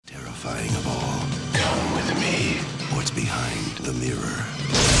terrifying of all. Come with me. What's behind the mirror?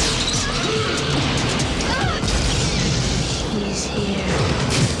 He's here.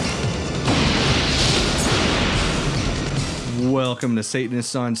 Welcome to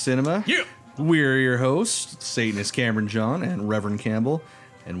Satanists on Cinema. Yeah. We're your hosts, Satanist Cameron John and Reverend Campbell,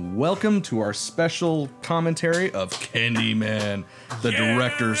 and welcome to our special commentary of Candyman, the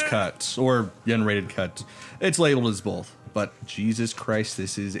director's cut, or the unrated cut. It's labeled as both, but Jesus Christ,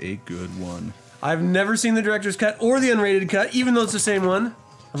 this is a good one. I've never seen the director's cut or the unrated cut, even though it's the same one.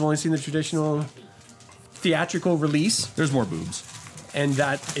 I've only seen the traditional theatrical release, There's more boobs. and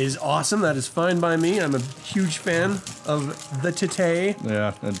that is awesome. That is fine by me. I'm a huge fan of the Tete.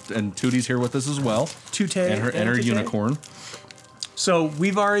 Yeah, and Tootie's here with us as well. Tute And her Tete. unicorn. So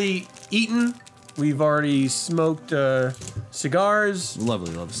we've already eaten, we've already smoked cigars,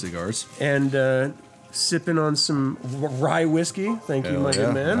 Lovely, love cigars. and sipping on some rye whiskey. Thank you, Hell my yeah.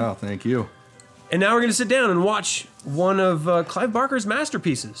 good man. Oh, thank you. And now we're going to sit down and watch one of Clive Barker's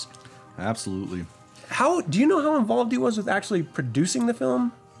masterpieces. Absolutely. Do you know how involved he was with actually producing the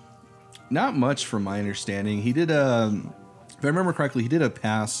film? Not much from my understanding. He did if I remember correctly, he did a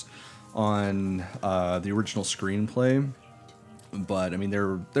pass on the original screenplay. But I mean,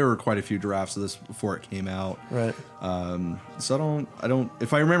 there were quite a few drafts of this before it came out. Right. So I don't.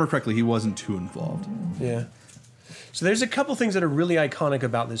 If I remember correctly, he wasn't too involved. Yeah. So there's a couple things that are really iconic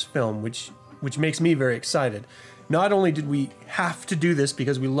about this film, which makes me very excited. Not only did we have to do this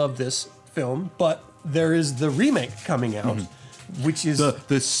because we love this film, but there is the remake coming out, which is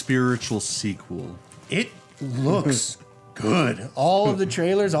The spiritual sequel. it looks good. All of the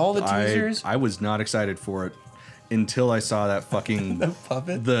trailers, all the teasers. I was not excited for it until I saw that fucking The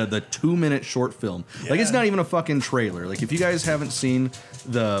puppet? the 2-minute short film. Like, it's not even a fucking trailer. Like, if you guys haven't seen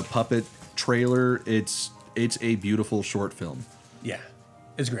the puppet trailer, it's a beautiful short film. Yeah,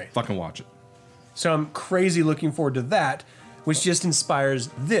 it's great. Fucking watch it. So I'm crazy looking forward to that, which just inspires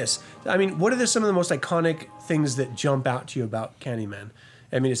this. I mean, what are some of the most iconic things that jump out to you about Candyman?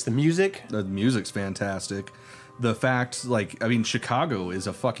 I mean, it's the music. The music's fantastic. The fact, like, I mean, Chicago is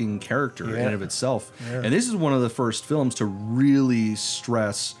a fucking character in and of itself. Yeah. And this is one of the first films to really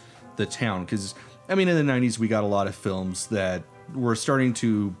stress the town. Because, I mean, in the 90s, we got a lot of films that were starting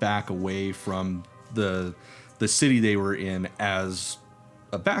to back away from the city they were in as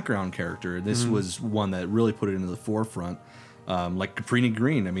a background character. This was one that really put it into the forefront. Like Caprini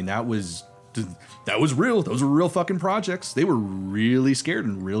Green. I mean, that was real. Those were real fucking projects. They were really scared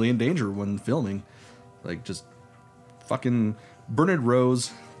and really in danger when filming. Like, just fucking Bernard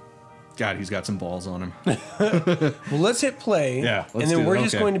Rose. God, he's got some balls on him. Well, let's hit play. Yeah, let's and then do it. we're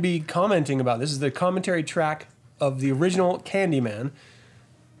just Okay. going to be commenting about this. Is the commentary track of the original Candyman.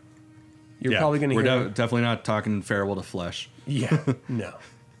 You're probably going to We're hear. definitely not talking Farewell to Flesh. Yeah, no.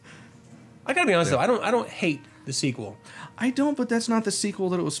 I gotta be honest though. I don't hate the sequel. I don't, but that's not the sequel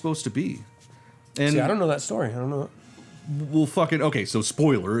that it was supposed to be. And See, I don't know that story. I don't know. well, fucking okay. So,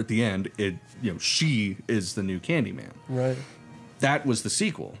 spoiler at the end. She is the new Candyman. Right. That was the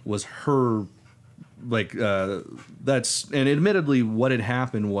sequel. Was her like that's and admittedly what had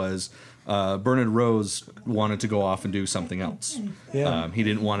happened was Bernard Rose wanted to go off and do something else. Yeah. He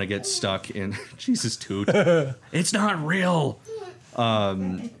didn't want to get stuck in Jesus Toot. It's not real.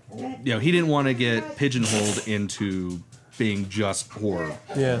 He didn't want to get pigeonholed into being just horror.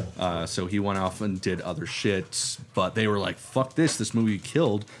 Yeah. So he went off and did other shit, but they were like, fuck this movie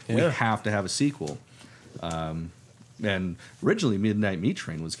killed. We Yeah. have to have a sequel. And originally Midnight Meat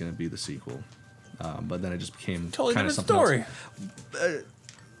Train was going to be the sequel. But then it just became Totally kind of different something story. else.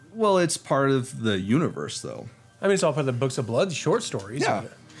 Well, it's part of the universe, though. I mean, it's all part of the Books of Blood short stories. Yeah.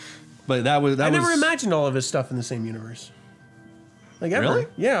 But that was... I never imagined all of his stuff in the same universe. Like, ever. Really?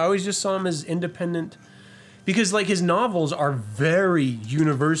 Yeah, I always just saw him as independent. Because, like, his novels are very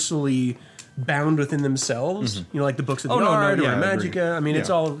universally bound within themselves. You know, like the Books of the Art or I Magica. agree. I mean, it's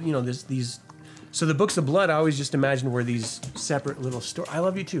Yeah. all, these... So the Books of Blood, I always just imagined were these separate little stories. I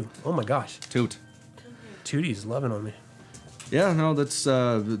love you, too. Oh, my gosh. Toot. Tootie's loving on me. Yeah, no, that's...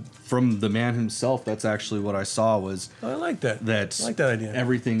 from the man himself, that's actually what I saw was... I like that. That I like that idea.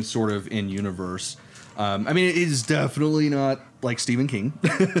 everything's sort of in universe. I mean, it is definitely not like Stephen King.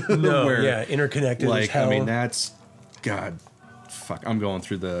 No, where, yeah, interconnected as like, hell. I mean, that's... God, fuck. I'm going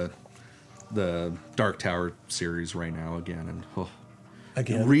through the Dark Tower series right now again. And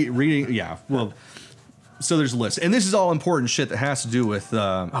Again. reading... Yeah, well... So there's a list. And this is all important shit that has to do with...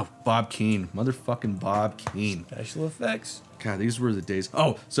 Bob Keane. Motherfucking Bob Keane. Special effects. God, these were the days.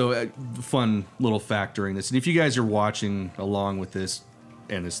 Oh, so fun little fact during this. And if you guys are watching along with this,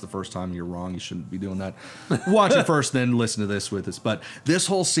 and it's the first time, you're wrong. You shouldn't be doing that. Watch it first, then listen to this with us. But this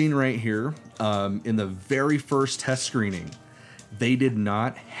whole scene right here, in the very first test screening, they did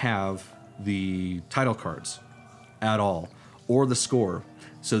not have the title cards at all, or the score.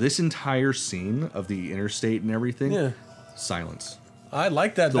 So this entire scene of the interstate and everything, silence. I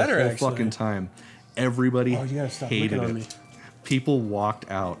like that better, The whole actually. fucking time. Everybody you gotta stop hated looking it. on me. People walked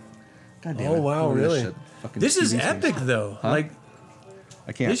out. God damn it. Oh, wow, Look at really? shit. Fucking This is TV epic, screens. though. Huh? Like,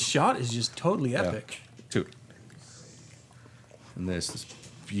 I can't. this shot is just totally epic. Dude. And this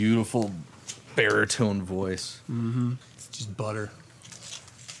beautiful baritone voice. It's just butter.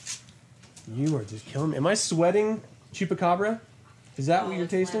 You are just killing me. Am I sweating chupacabra? Is that what you're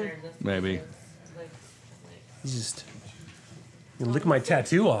tasting? Maybe. He's just... You lick my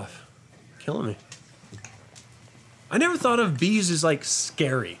tattoo off. Killing me. I never thought of bees as, like,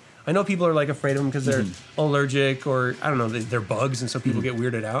 scary. I know people are, like, afraid of them because they're allergic or, I don't know, they're bugs, and so people get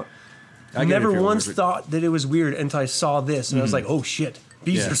weirded out. I get it never if you're once allergic. thought that it was weird until I saw this, and I was like, oh, shit.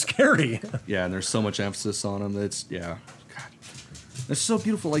 Bees Yeah. are scary. Yeah, and there's so much emphasis on them. That's, yeah. God. It's so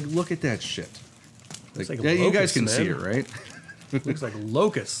beautiful. Like, look at that shit. Like, like yeah, you guys locusts, can see man. it, right? Looks like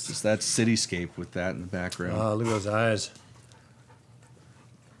locusts. Just that cityscape with that in the background. Oh, look at those eyes.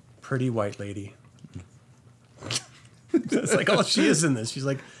 Pretty white lady. That's like all she is in this. She's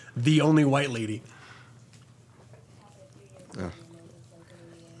like the only white lady.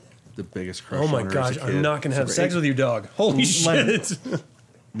 The biggest crush Oh my on her gosh, as a I'm kid. not gonna have So sex with you, dog. Holy Leonard. shit.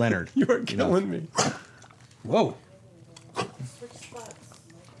 Leonard. You are know. killing me. Whoa.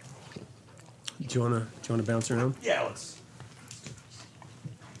 Do you wanna bounce around? Yeah, let's.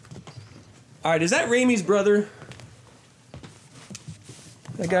 All right, is that Raimi's brother?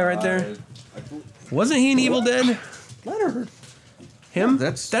 That guy right there? Wasn't he in Evil Dead? Leonard. Him?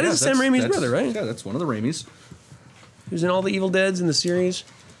 That is Sam Raimi's brother, right? Yeah, that's one of the Raimis. He was in all the Evil Deads in the series.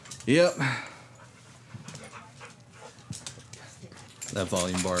 Yep. That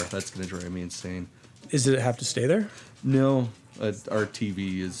volume bar, that's gonna drive me insane. Does it have to stay there? No, our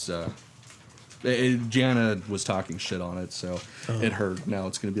TV is. Jana was talking shit on it, so it hurt. Now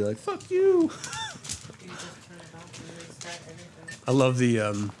it's gonna be like, fuck you. I love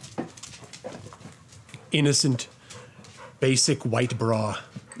the innocent, basic white bra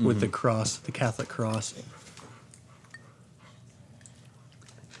with the cross, the Catholic cross.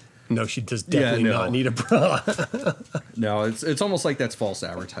 No, she does definitely no. not need a bra. No, it's almost like that's false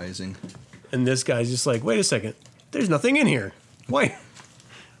advertising. And this guy's just like, wait a second, there's nothing in here. Wait,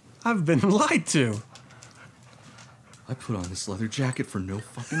 I've been lied to. I put on this leather jacket for no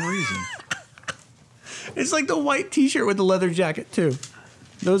fucking reason. It's like the white T-shirt with the leather jacket too.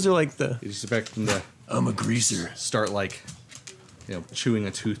 Those are like the. You expect them to I'm a greaser. start like, chewing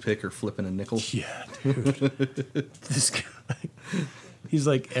a toothpick or flipping a nickel. Yeah, dude. This guy. He's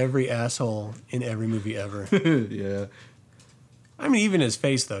like every asshole in every movie ever. Yeah, I mean, even his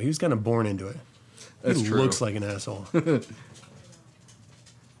face though, he was kind of born into it. that's He true. looks like an asshole.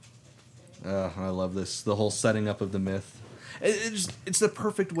 I love this. The whole setting up of the myth. It's the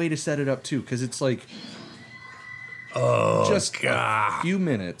perfect way to set it up too, because it's like, just a few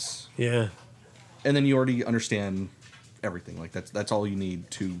minutes, Yeah. and then you already understand everything. Like that's all you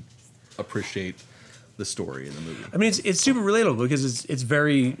need to appreciate the story in the movie. I mean, it's super relatable because it's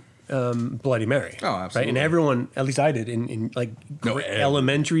very Bloody Mary. Oh, Right? absolutely. And everyone, at least I did, in like No,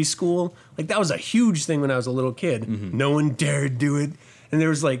 elementary school, like that was a huge thing when I was a little kid. Mm-hmm. No one dared do it. And there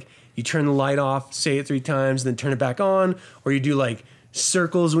was like, you turn the light off, say it 3 times, then turn it back on, or you do like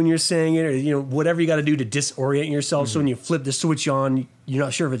circles when you're saying it, or whatever you got to do to disorient yourself. Mm-hmm. So when you flip the switch on, you're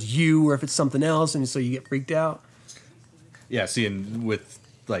not sure if it's you or if it's something else, and so you get freaked out. Yeah, see, and with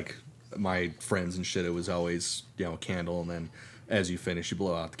like my friends and shit, it was always a candle, and then as you finish, you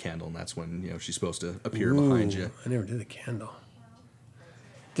blow out the candle, and that's when she's supposed to appear behind you. I never did a candle.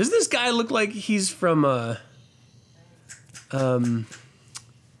 Does this guy look like he's from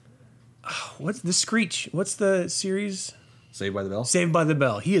what's the Screech? What's the series? Saved by the Bell. Saved by the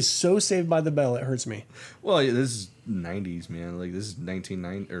Bell. He is so Saved by the Bell, it hurts me. Well, yeah, this is '90s, man. Like this is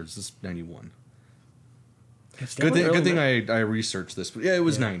 1990, or is this '91? Good thing I researched this, but yeah, it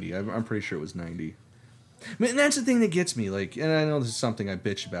was 90. I'm pretty sure it was 90. I mean, and that's the thing that gets me. Like, and I know this is something I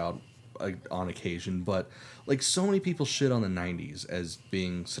bitch about on occasion, but like so many people shit on the 90s as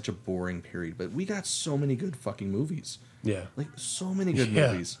being such a boring period, but we got so many good fucking movies. Yeah. Like so many good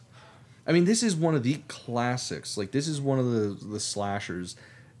Yeah. movies. I mean, this is one of the classics. Like this is one of the slashers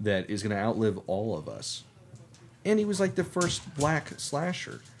that is going to outlive all of us. And he was like the first black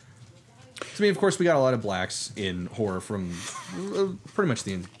slasher. I mean, of course, we got a lot of blacks in horror from pretty much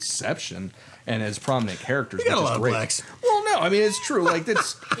the inception, and as prominent characters. We got which a is lot of great. blacks. Well, No, I mean, it's true. Like,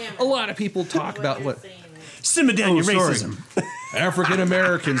 that's a lot of people talk about what. Simmer down your sorry. racism. African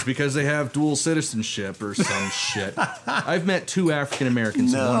Americans because they have dual citizenship or some shit. I've met 2 African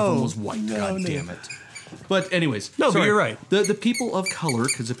Americans and one of them was white. God damn it. But anyways, but you're right. The people of color,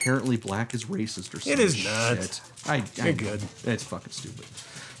 because apparently black is racist or something. It is not. You're good. It's fucking stupid.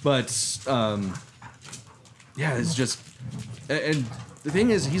 But yeah, it's just, and the thing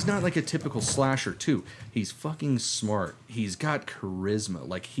is, he's not like a typical slasher too. He's fucking smart. He's got charisma.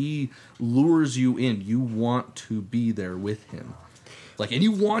 Like, he lures you in. You want to be there with him. Like, and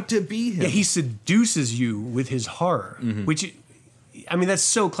you want to be him. Yeah, he seduces you with his horror, which, I mean, that's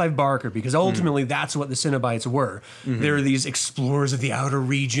so Clive Barker, because ultimately that's what the Cenobites were. They're these explorers of the outer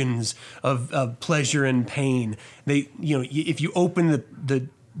regions of pleasure and pain. They, you know, if you open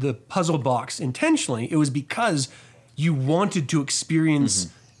the puzzle box intentionally, it was because you wanted to experience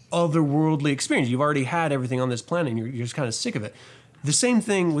otherworldly experience. You've already had everything on this planet and you're just kind of sick of it. The same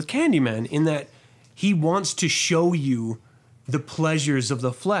thing with Candyman, in that he wants to show you the pleasures of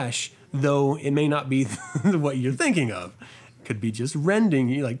the flesh, though it may not be what you're thinking of. It could be just rending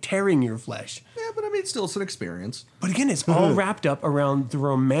you, like tearing your flesh. Yeah, but I mean, still, it's an experience. But again, it's all wrapped up around the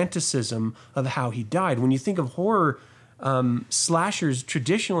romanticism of how he died. When you think of horror slashers,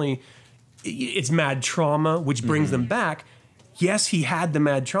 traditionally, it's mad trauma, which brings them back. Yes, he had the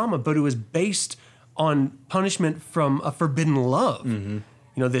mad trauma, but it was based on punishment from a forbidden love. You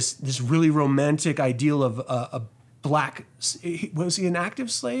know, this really romantic ideal of a black. Was he an active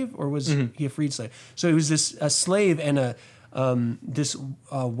slave or was he a freed slave? So it was a slave and this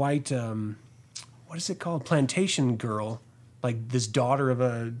white. What is it called? Plantation girl, like this daughter of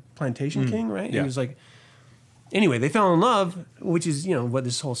a plantation king, right? Yeah. He was like. Anyway, they fell in love, which is, you know, what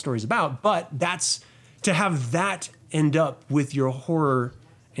this whole story is about. But that's, to have that end up with your horror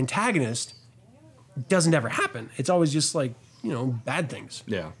antagonist doesn't ever happen. It's always just like, you know, bad things.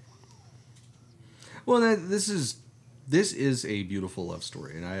 Yeah. Well, this is a beautiful love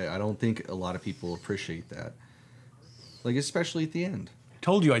story, and I don't think a lot of people appreciate that. Like, especially at the end. I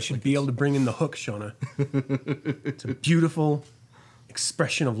told you I should be able to bring in the hook, Shona. It's a beautiful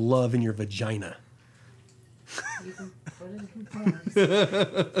expression of love in your vagina. I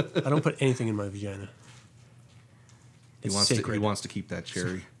don't put anything in my vagina. He wants to keep that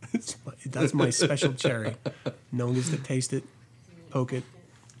cherry. That's my special cherry. No one gets to taste it, poke it.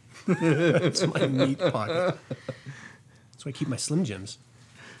 That's my meat pocket. That's why I keep my Slim Jims.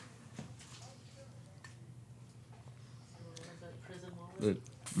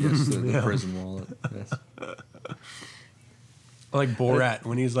 Yes, the prison wallet. Yes. I like Borat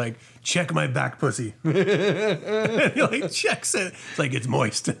when he's like, check my back pussy. He like checks it. It's like, it's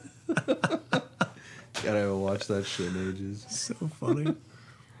moist. Gotta watch that shit in ages. So funny.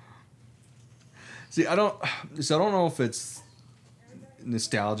 See, I don't know if it's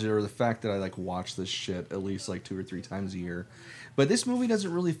nostalgia or the fact that I like watch this shit at least like 2 or 3 times a year. But this movie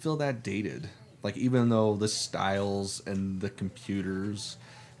doesn't really feel that dated. Like, even though the styles and the computers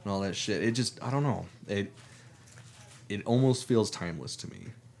and all that shit, it just, I don't know. It almost feels timeless to me.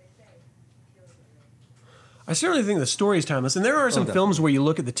 I certainly think the story is timeless. And there are some films where you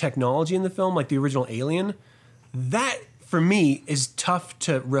look at the technology in the film, like the original Alien. That, for me, is tough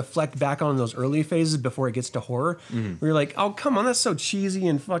to reflect back on in those early phases before it gets to horror. Where you're like, oh, come on, that's so cheesy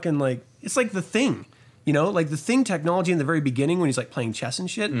and fucking like... It's like The Thing. You know? Like the Thing technology in the very beginning when he's like playing chess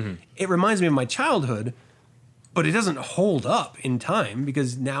and shit. It reminds me of my childhood. But it doesn't hold up in time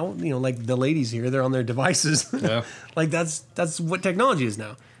because now, you know, like the ladies here, they're on their devices. Yeah. Like that's what technology is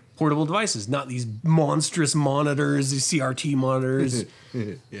now. Portable devices, not these monstrous monitors, these CRT monitors.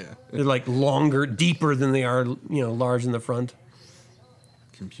 Yeah. They're like longer, deeper than they are, you know, large in the front.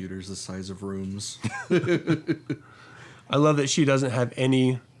 Computers the size of rooms. I love that she doesn't have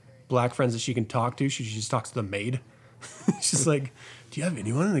any black friends that she can talk to. She just talks to the maid. She's like, do you have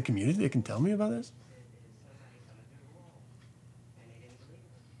anyone in the community that can tell me about this?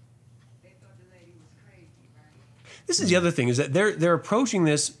 This is the other thing, is that they're approaching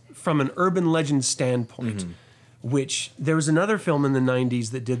this from an urban legend standpoint, which there was another film in the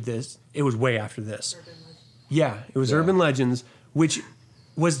 90s that did this. It was way after this. Yeah, it was Urban Legends, which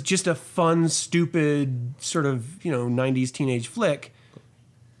was just a fun, stupid sort of, you know, 90s teenage flick.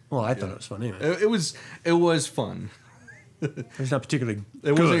 Well, I thought it was fun anyway. It was fun. It was not particularly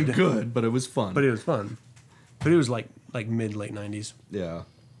It wasn't good, but it was fun. But it was fun. But it was like mid-late 90s. Yeah.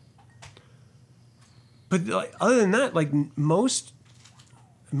 But like, other than that, like most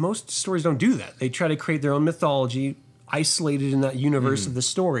stories don't do that. They try to create their own mythology, isolated in that universe of the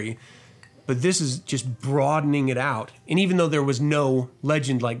story. But this is just broadening it out. And even though there was no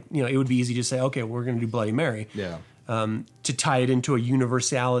legend, like, you know, it would be easy to say, okay, we're going to do Bloody Mary. Yeah. to tie it into a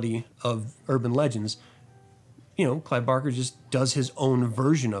universality of urban legends. You know, Clive Barker just does his own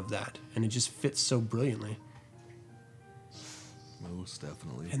version of that, and it just fits so brilliantly. Most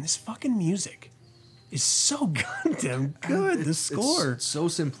definitely. And this fucking music is so goddamn good. The score. It's so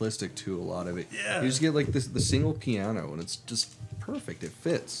simplistic too, a lot of it. Yeah. You just get like the single piano and it's just perfect. It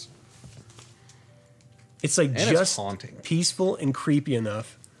fits. It's like And it's just haunting. peaceful and creepy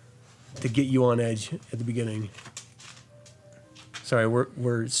enough to get you on edge at the beginning. Sorry,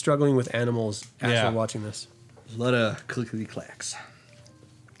 we're struggling with animals as Yeah. we're watching this. A lot of clickety clacks.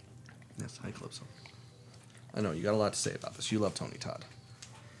 Yes, hi Calypso. I know, you got a lot to say about this. You love Tony Todd.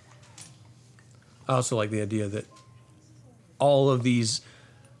 I also like the idea that all of these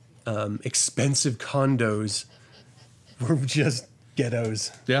expensive condos were just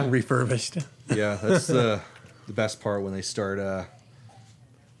ghettos, Yeah. refurbished. Yeah, that's the best part when they start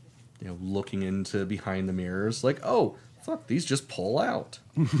looking into behind the mirrors. Like, oh, fuck, these just pull out.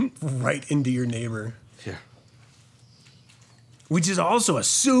 Right into your neighbor. Yeah. Which is also a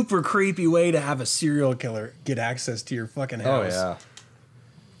super creepy way to have a serial killer get access to your fucking Oh, house. yeah.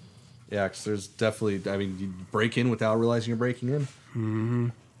 Yeah, because there's definitely, I mean, you break in without realizing you're breaking in. Mm-hmm.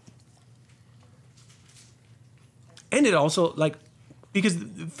 And it also, like, because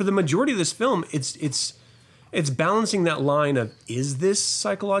for the majority of this film, it's balancing that line of, is this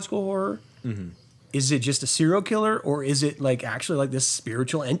psychological horror? Mm-hmm. Is it just a serial killer? Or is it, like, actually like this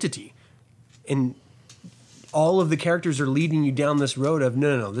spiritual entity? And all of the characters are leading you down this road of,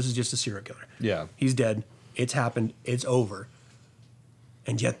 no, this is just a serial killer. Yeah. He's dead. It's happened. It's over.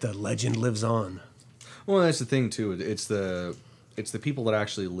 And yet the legend lives on. Well, that's the thing too. It's the people that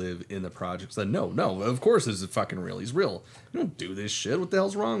actually live in the projects that no, of course this is fucking real. He's real. You don't do this shit. What the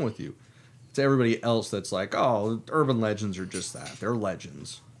hell's wrong with you? It's everybody else that's like, oh, urban legends are just that. They're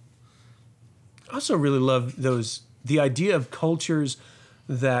legends. I also really love the idea of cultures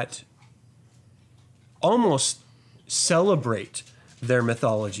that almost celebrate their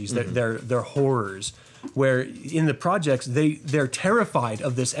mythologies, their horrors, where in the projects they're terrified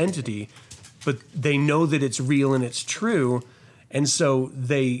of this entity, but they know that it's real and it's true, and so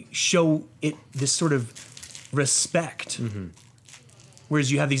they show it this sort of respect. Mm-hmm.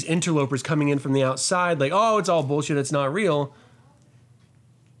 Whereas you have these interlopers coming in from the outside, like, oh, it's all bullshit, it's not real.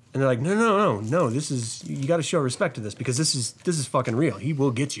 And they're like, no, this is, you got to show respect to this because this is fucking real. He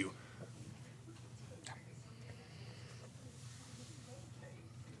will get you.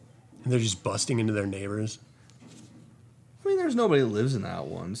 And they're just busting into their neighbors. I mean, there's nobody that lives in that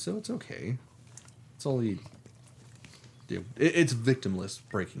one, so it's okay. It's all you do. It's victimless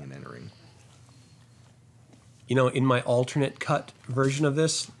breaking and entering. You know, in my alternate cut version of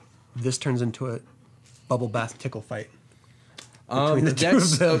this turns into a bubble bath tickle fight.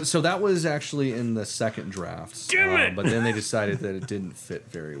 So that was actually in the second draft. Damn it! But then they decided that it didn't fit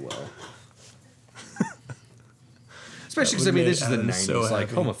very well. Especially because, I mean, this is the 90s. So like,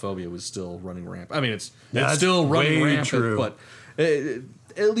 happy. homophobia was still running rampant. I mean, it's That's still running way rampant, true. but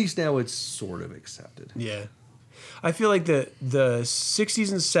at least now it's sort of accepted. Yeah. I feel like the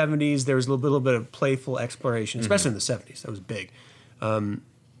 60s and 70s, there was a little bit of playful exploration, especially in the 70s. That was big. In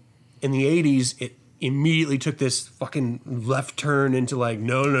the 80s, it immediately took this fucking left turn into like,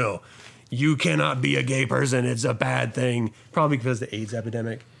 no, you cannot be a gay person. It's a bad thing. Probably because of the AIDS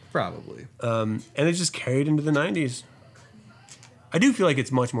epidemic. Probably. And it just carried into the 90s. I do feel like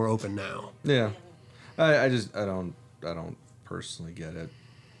it's much more open now. Yeah. I don't personally get it.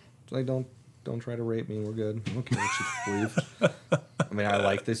 Like, don't try to rape me. We're good. I don't care what you believe. I mean, I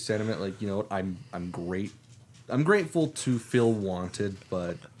like this sentiment. Like, you know what? I'm great. I'm grateful to feel wanted,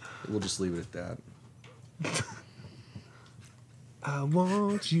 but we'll just leave it at that. I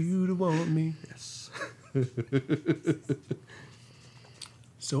want you to want me. Yes.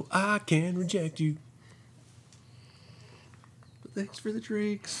 So I can reject you. But thanks for the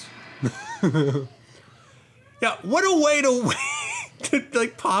drinks. Yeah, what a way to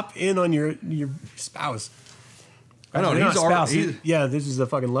like pop in on your spouse. I know, Not he's spouse. already, Yeah, this is a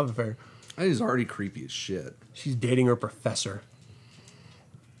fucking love affair. he's already creepy as shit. She's dating her professor.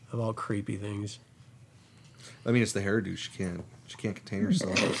 Of all creepy things. I mean, it's the hairdo. She can't contain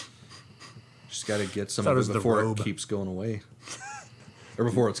herself. She's got to get some Thought it of was it the before robe. it keeps going away. Or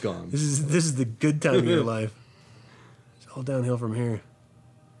before it's gone. This is the good time of your life. It's all downhill from here.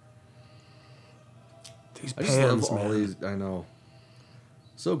 These I just love pans, all man. these. I know.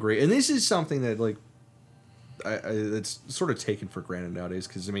 So great. And this is something that, like, it's sort of taken for granted nowadays.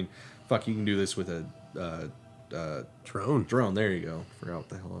 Because, I mean, fuck, you can do this with a Drone. drone. There you go. Forgot what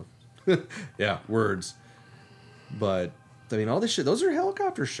the hell. Yeah, words. But, I mean, all this shit, those are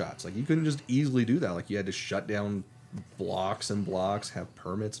helicopter shots. Like, you couldn't just easily do that. Like, you had to shut down blocks and blocks, have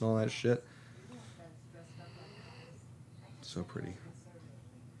permits and all that shit. So pretty.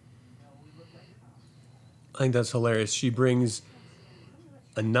 I think that's hilarious. She brings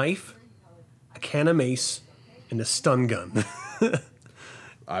a knife, a can of mace, and a stun gun.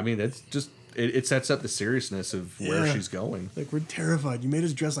 I mean, it's just it sets up the seriousness of where Yeah. she's going. Like, we're terrified. You made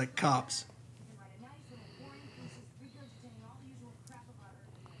us dress like cops.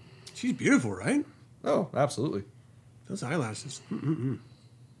 She's beautiful, right? Oh, absolutely. Those eyelashes. I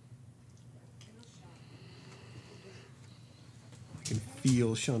can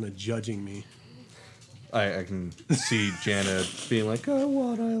feel Shauna judging me. I can see Jana being like, I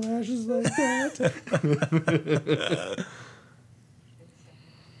want eyelashes like that.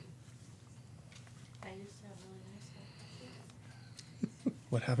 I used to have really nice ones.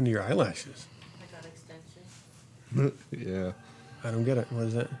 What happened to your eyelashes? I got extensions. Yeah. I don't get it. What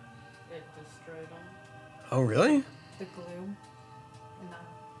is it? It destroyed them. Oh, really? The glue and the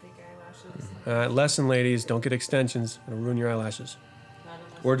big eyelashes. Lesson, ladies, don't get extensions. It'll ruin your eyelashes. Not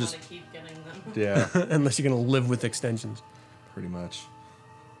unless Or you just- want to keep getting them. Yeah, Unless you're going to live with extensions. pretty much.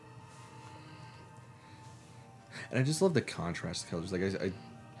 And I just love the contrast colors. Like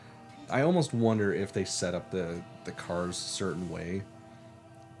I almost wonder if they set up the cars a certain way.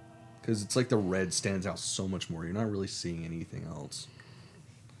 Because it's like the red stands out so much more. You're not really seeing anything else.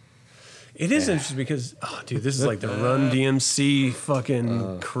 It is interesting because, oh, dude, this is like the Run DMC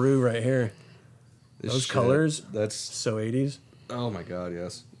fucking crew right here. This Those shit, colors? That's... So 80s. Oh my god,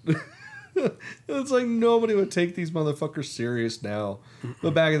 yes. It's like nobody would take these motherfuckers serious now.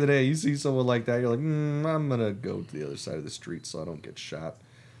 But back in the day, you see someone like that, you're like, I'm gonna go to the other side of the street so I don't get shot.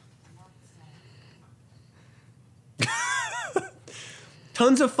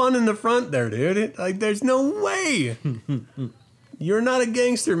 Tons of fun in the front there, dude. Like, there's no way. You're not a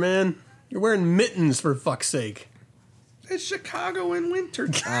gangster, man. You're wearing mittens, for fuck's sake. It's Chicago in winter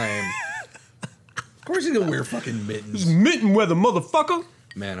time. Of course he's gonna wear fucking mittens. Mitten weather, motherfucker.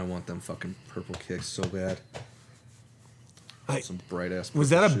 Man, I want them fucking purple kicks so bad. Some bright ass. Was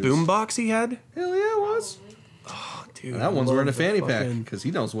that a boombox he had? Hell yeah, it was. Oh, dude. And that I one's love wearing a the fanny pack fucking- because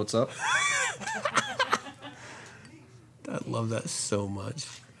he knows what's up. I love that so much.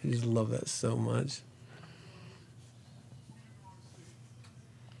 I just love that so much.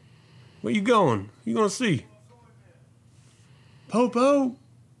 Where you going? You gonna see? Popo.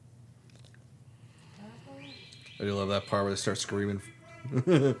 I do love that part where they start screaming.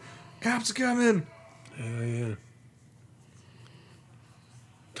 Cops are coming! Hell yeah.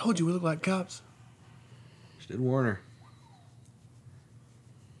 Told you we look like cops. She did warn her.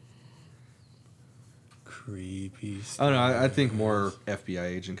 Creepy stuff. I don't know. I think more FBI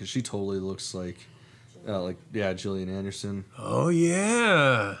agent because she totally looks like Gillian Anderson. Oh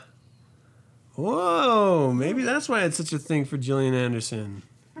yeah. Whoa, maybe that's why I had such a thing for Gillian Anderson.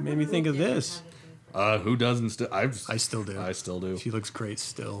 Made me think of this. Who doesn't still? I still do. I still do. She looks great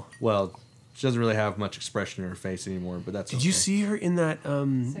still. Well, she doesn't really have much expression in her face anymore, but that's. Did you okay. see her in that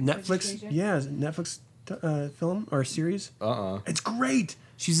Netflix? education? Yeah, is it Netflix film or series? Uh-uh. It's great.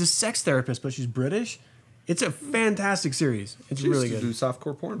 She's a sex therapist, but she's British. It's a fantastic series. It's She used really to good. do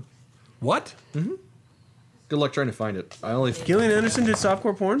softcore porn. What? Good luck trying to find it. I only. Gillian Anderson did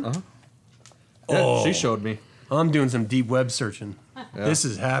softcore porn? Uh-huh. Yeah, she showed me. I'm doing some deep web searching. Yeah. This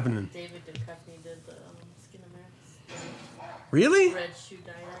is happening. David Duchovny did the Skin of Max. Really? Red Shoe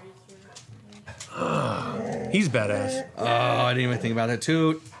Diaries. He's badass. Oh, I didn't even think about that.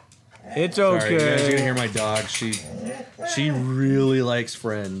 Toot. It's Sorry, you guys okay. gonna hear my dog. She really likes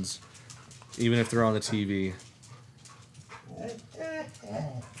Friends, even if they're on the TV.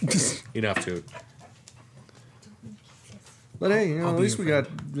 Enough, Toot. But hey, you know, I'll at be least your we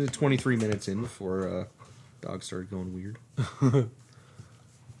got 23 minutes in before dog started going weird.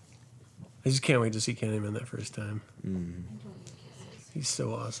 I just can't wait to see Candyman that first time. He's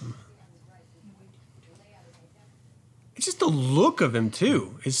so awesome. It's just the look of him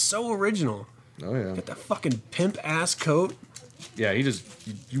too is so original. Oh yeah, Got that fucking pimp ass coat. yeah. He just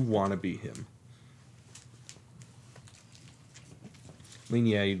you want to be him. I mean,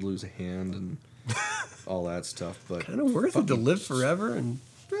 yeah, you'd lose a hand and all that stuff, but Kind of worth it to fucking live forever and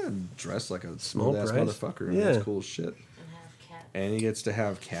yeah, dress like a Small small ass price. motherfucker. And Yeah. that's cool as shit. And have cats. And he gets to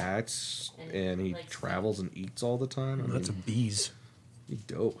have cats, and he Like- travels and eats all the time. I that's a mean, bees. he's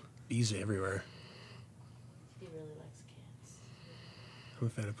dope. Bees everywhere. He really likes cats. I'm a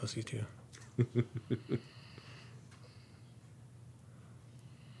fan of pussy too.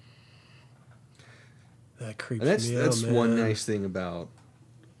 That creeps And that's me that's out, one man. nice thing about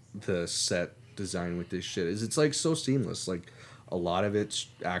the set design with this shit is it's like so seamless. Like a lot of it's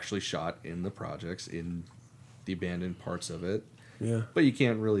actually shot in the projects in the the abandoned parts of it. Yeah. But you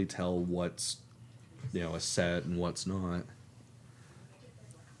can't really tell what's, a set and what's not.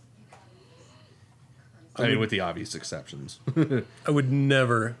 I mean, with the obvious exceptions. I would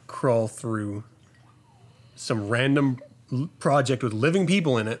never crawl through some random project with living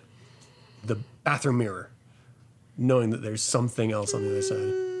people in it, the bathroom mirror, knowing that there's something else on the other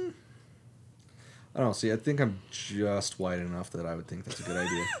side. I don't know. See, I think I'm just white enough that I would think that's a good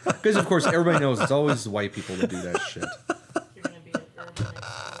idea. Because, of course, everybody knows it's always white people that do that shit. You're going to be an urban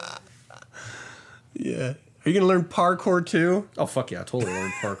explorer. Yeah. Are you going to learn parkour too? Oh, fuck yeah. I totally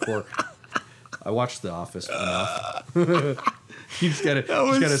learned parkour. I watched The Office enough. You just gotta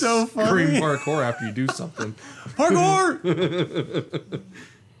so scream funny. parkour after you do something. Parkour!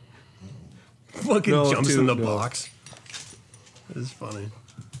 Fucking No, jumps dude, in the no. box. It's funny.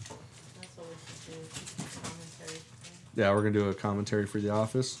 That's what we should do. Commentary. Yeah, we're gonna do a commentary for The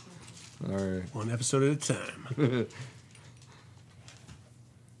Office. All right. One episode at a time.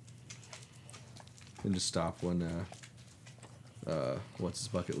 And just stop when what's his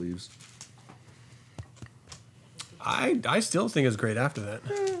bucket leaves. I still think it's great after that. I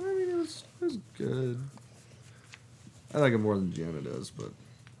mean, it was good. I like it more than Gianna does, but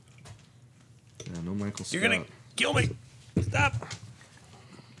yeah, no Michael Scott. You're gonna kill me. Stop.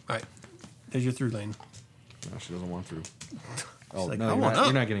 All right. There's your through lane. No, she doesn't want through. Oh like, no, I you're want not, up.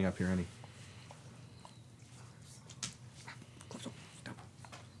 you're not getting up here, honey.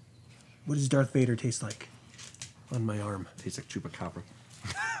 What does Darth Vader taste like on my arm? Tastes like chupacabra.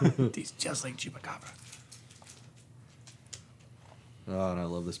 Tastes just like Chupacabra. Oh, and I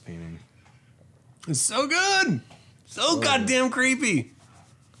love this painting. It's so good. So goddamn creepy.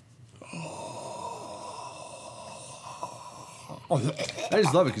 I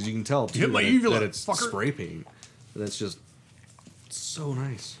just love it because you can tell too hit my that, uvula, that it's fucker. spray paint. That's just so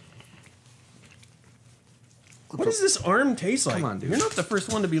nice. What does this arm taste like? Come on, dude. You're not the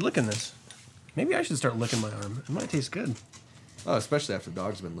first one to be licking this. Maybe I should start licking my arm. It might taste good. Oh, especially after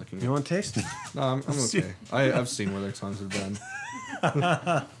dog's been licking it. You want to taste it? No, I'm okay. I've seen where their tongues have been.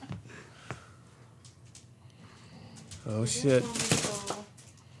 Oh shit.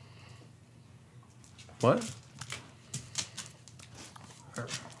 What?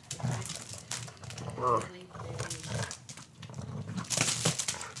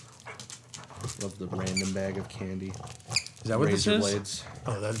 Love the random bag of candy. Is that what this Razor is? blades.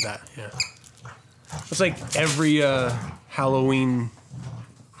 Oh, that's that. Yeah. It's like every Halloween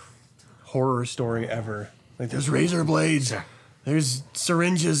horror story ever. Like there's razor blades. Yeah. There's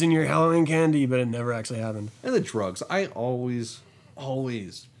syringes in your Halloween candy, but it never actually happened. And the drugs. I always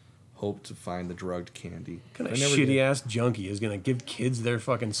hope to find the drugged candy. What kind of I never shitty did. ass junkie is gonna give kids their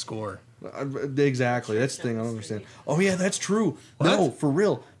fucking score? Exactly. That's the thing I don't understand. Oh yeah, that's true. What? No, for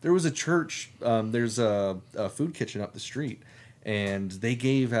real. There was a church. There's a food kitchen up the street, and they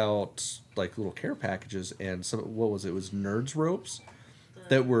gave out like little care packages and some. What was it? It was nerds ropes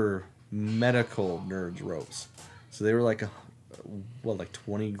that were medical nerds ropes. So they were like like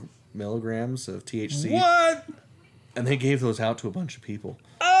 20 milligrams of THC. What? And they gave those out to a bunch of people.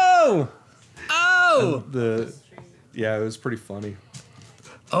 Oh! Yeah, it was pretty funny.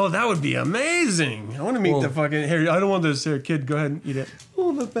 Oh, that would be amazing. I want to meet Well- the fucking... Here, I don't want this. Here, kid, go ahead and eat it.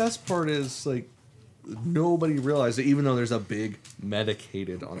 Well, the best part is like nobody realized it, even though there's a big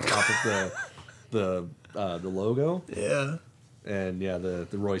medicated on top of the logo. Yeah. And yeah, the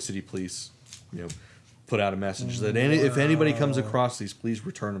Roy City Police, put out a message that if anybody comes across these, please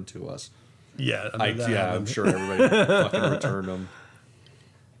return them to us. Yeah. I mean, that I'm happened. sure everybody fucking returned them.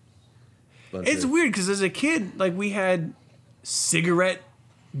 But It's weird because as a kid, like we had cigarette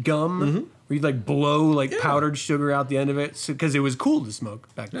gum where you'd like blow like powdered sugar out the end of it because it was cool to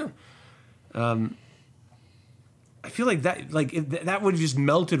smoke back then. I feel like that that would have just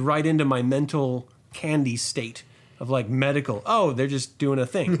melted right into my mental candy state of like medical. Oh, they're just doing a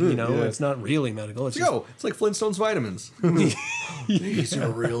thing, Yeah. It's not really medical. It's just, Yo, it's like Flintstones vitamins. These are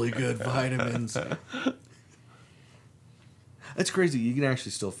really good vitamins. That's crazy. You can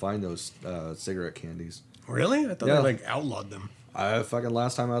actually still find those cigarette candies. really? I thought Yeah. they like outlawed them.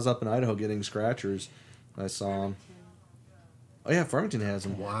 Last time I was up in Idaho getting scratchers, I saw them. Oh yeah, Farmington has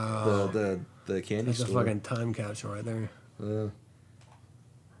them. Wow. The candy That's a store. fucking time capsule right there. And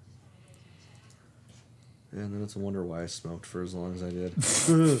then it's a wonder why I smoked for as long as I did.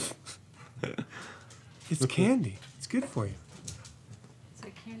 It's candy. It's good for you. It's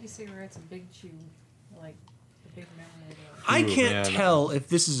like candy cigarettes, a big chew, like the big memory. I Ooh, can't man. tell if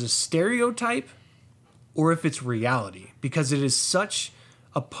this is a stereotype or if it's reality because it is such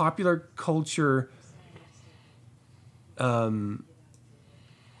a popular culture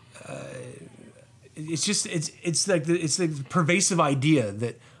it's like it's the pervasive idea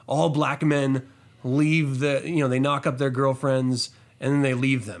that all black men leave they knock up their girlfriends and then they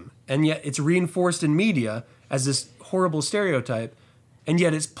leave them, and yet it's reinforced in media as this horrible stereotype, and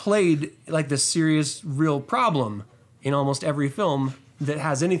yet it's played like this serious real problem in almost every film that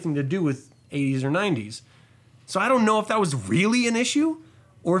has anything to do with 80s or 90s. So I don't know if that was really an issue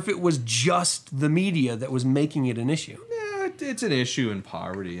or if it was just the media that was making it an issue. Yeah, it's an issue in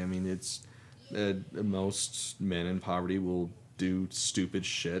poverty. I mean, it's most men in poverty will do stupid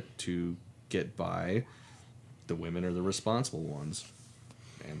shit to get by. The women are the responsible ones,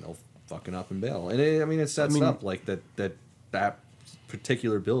 and they'll fucking up and bail. And it sets up like that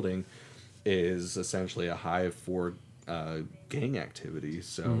particular building is essentially a hive for gang activity.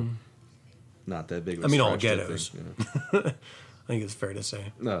 So not that big of a all stretch to ghettos. think, I think it's fair to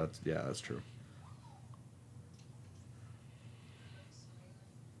say. No, yeah, that's true.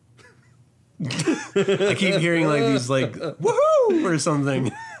 I keep hearing like these like woohoo or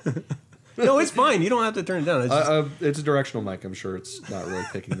something. No, it's fine. You don't have to turn it down. It's a directional mic. I'm sure it's not really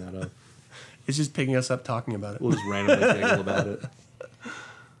picking that up. It's just picking us up talking about it. We'll just randomly giggle about it.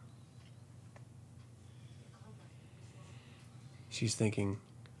 She's thinking,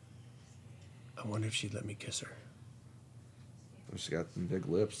 I wonder if she'd let me kiss her. She's got some big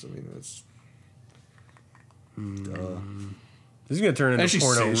lips. I mean, that's... Duh. This is going to turn into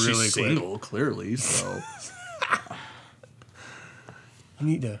porno really she's quick. single, clearly, so... You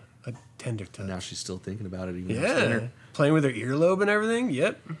need a tender touch. Now she's still thinking about it even after Yeah. dinner. Playing with her earlobe and everything?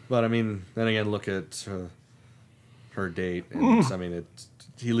 Yep. But, I mean, then again, look at her date. And, I mean,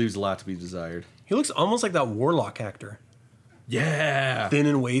 he leaves a lot to be desired. He looks almost like that Warlock actor. Yeah! Thin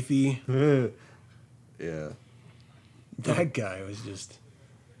and wafy. Yeah. That guy was just...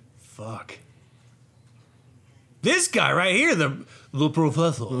 Fuck. This guy right here, the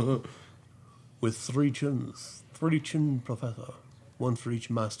professor. With 3 chins. 3 chin professor. 1 for each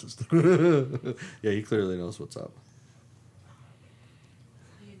master's degree. Yeah, he clearly knows what's up.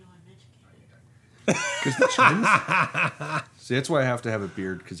 You know I'm educated. Because the chins? See, that's why I have to have a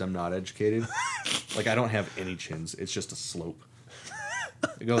beard, because I'm not educated. Like, I don't have any chins. It's just a slope.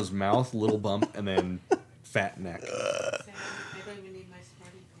 It goes mouth, little bump, and then fat neck. Sam, I don't even need my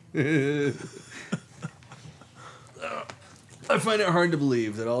smarty pants. I find it hard to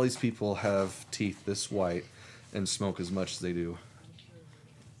believe that all these people have teeth this white and smoke as much as they do.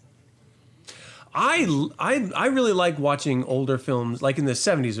 I really like watching older films, like in the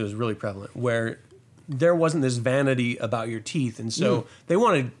 70s it was really prevalent, where there wasn't this vanity about your teeth, and so they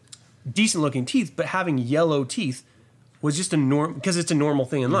wanted decent looking teeth, but having yellow teeth was just because it's a normal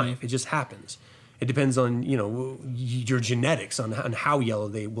thing in life. It just happens. It depends on, your genetics on how yellow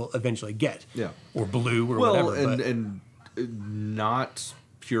they will eventually get. Yeah. Or blue or Well, whatever. and not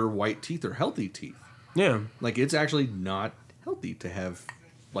pure white teeth are healthy teeth. Yeah. Like, it's actually not healthy to have,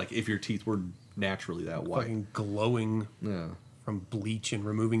 like, if your teeth were naturally that white. Fucking glowing Yeah. from bleach and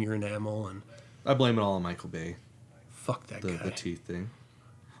removing your enamel, and I blame it all on Michael Bay, fuck that guy. the teeth thing.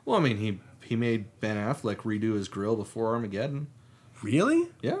 Well, I mean, he made Ben Affleck redo his grill before Armageddon. Really?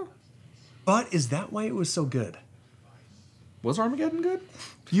 Yeah. But is that why it was so good? Was Armageddon good?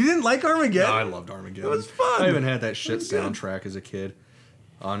 You didn't like Armageddon? No, I loved Armageddon. It was fun. I even had that shit was good. soundtrack as a kid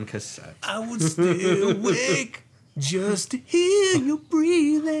on cassette. I would stay awake just to hear you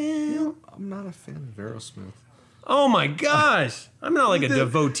breathing. I'm not a fan of Aerosmith. Oh my gosh. I'm not like a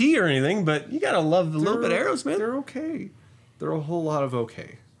devotee or anything, but you gotta love a little bit of Aerosmith. They're okay. They're a whole lot of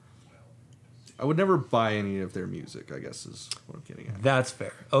okay. I would never buy any of their music, I guess is what I'm getting at. That's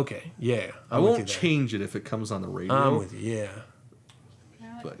fair. Okay. Yeah. I won't change it if it comes on the radio. I'm with you. Yeah.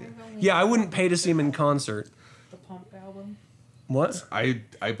 But yeah. Yeah, I wouldn't pay to see him in concert. The Pump album. What? I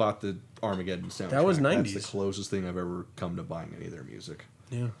bought the Armageddon soundtrack. That was That's 90s. the closest thing I've ever come to buying any of their music.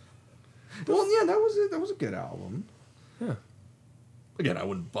 Yeah. Well, yeah, that was a good album. Yeah. Again, I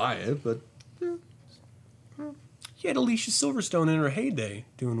wouldn't buy it, but yeah. He had Alicia Silverstone in her heyday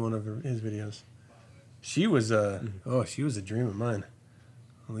doing one of his videos. She was she was a dream of mine.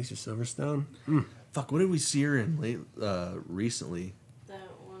 Alicia Silverstone. Fuck, what did we see her in recently? That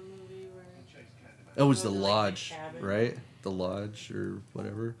one movie where... Oh, it was The Was it like Lodge, the cabin? right? The Lodge or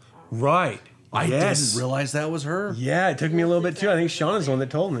whatever. Right. I Yes. didn't realize that was her. Yeah, it took me a little bit too. I think Sean is the one that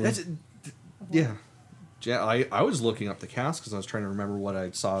told me. Yeah. Yeah, I was looking up the cast because I was trying to remember what I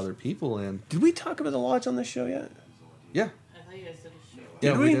saw other people in. Did we talk about The Lodge on this show yet? Yeah. I thought you guys did a show.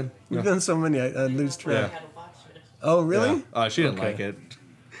 Yeah, we did. We've Yeah. done so many. I lose I track. Yeah. had to watch it. Oh, really? Yeah. She didn't Okay. like it.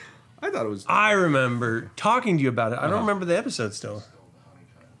 I thought it was. I remember talking to you about it. I don't remember the episode still.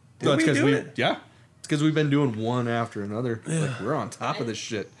 Did No, it's we because do we. it? Yeah. It's because we've been doing one after another. Like, we're on top of this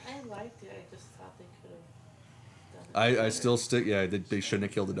shit. I liked it. I just thought they I still stick. Yeah, they shouldn't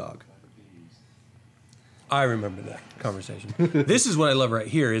have killed the dog. I remember that conversation. This is what I love right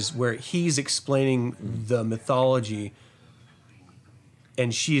here is where he's explaining the mythology,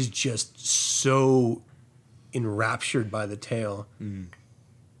 and she's just so enraptured by the tale. Mm.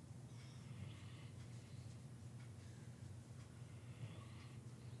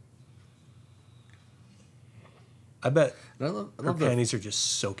 I bet I love her panties are just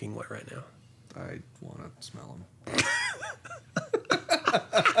soaking wet right now. I want to smell them.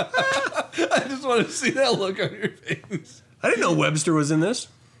 I just want to see that look on your face. I didn't know Webster was in this.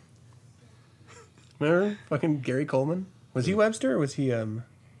 Remember fucking Gary Coleman? Was he Webster or was he Who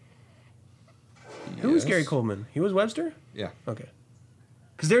was Gary Coleman? He was Webster? Yeah. Okay.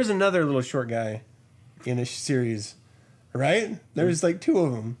 Because there's another little short guy in this series, right? There's like two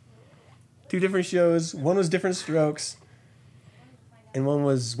of them. Two different shows. One was Different Strokes, and one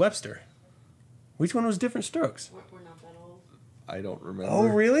was Webster. Which one was Different Strokes? We're not that old. I don't remember. Oh,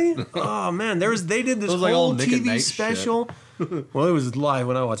 really? Oh, man. They did this was like whole all Nick at TV Night special. Well, it was live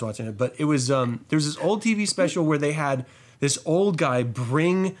when I was watching it, but it was, there was this old TV special where they had this old guy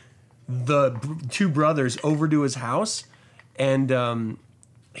bring the two brothers over to his house, and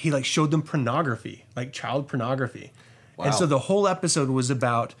he like showed them pornography, like child pornography. Wow. And so the whole episode was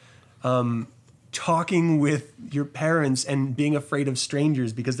about talking with your parents and being afraid of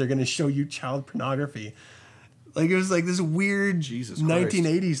strangers because they're going to show you child pornography. Like it was like this weird Jesus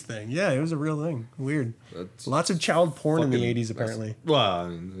 1980s thing. Yeah, it was a real thing. Weird. That's Lots of child porn in the fucking- 80s apparently, Well, I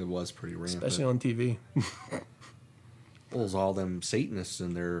mean, it was pretty rampant. especially on TV. Well, there's all them Satanists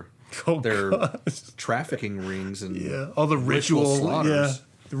and their Oh, their God. trafficking rings and Yeah, all the ritual ritual, slaughters.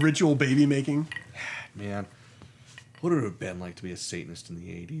 the ritual baby making. Man, what would it have been like to be a Satanist in the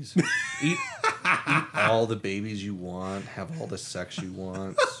 80s? eat all the babies you want, have all the sex you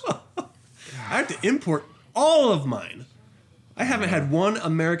want. I have to import all of mine. I haven't had one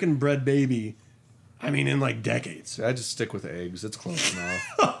American bred baby, I mean, in like decades. I just stick with eggs. It's close enough.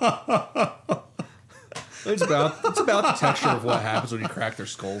 It's about the texture of what happens when you crack their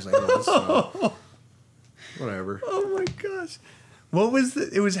skulls anyways, so. Whatever. Oh my gosh. What was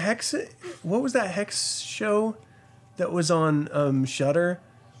it was Hex, what was that Hex show that was on Shudder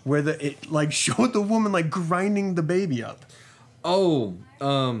where it like showed the woman like grinding the baby up? Oh,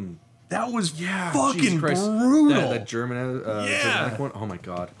 That was yeah, fucking Jesus Christ. brutal. That German, Yeah. Germanic one. Oh my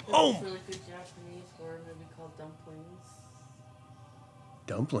god. There's Oh. this really good Japanese horror movie called Dumplings.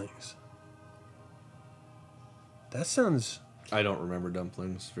 Dumplings. That sounds. I don't remember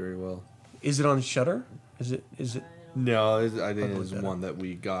Dumplings very well. Is it on Shudder? Is it? No, I think I'll it's look that one that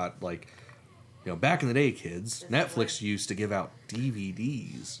we got like, back in the day, kids. Netflix used to give out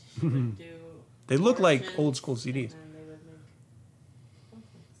DVDs. Do They look like portions, old school CDs. and they would make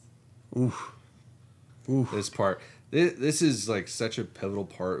dumplings. Oof. This part, this is like such a pivotal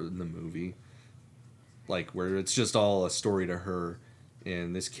part in the movie, like where it's just all a story to her,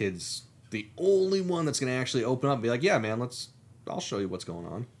 and this kid's the only one that's gonna actually open up and be like, "Yeah, man, I'll show you what's going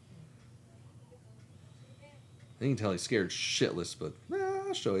on." You can tell he's scared shitless, but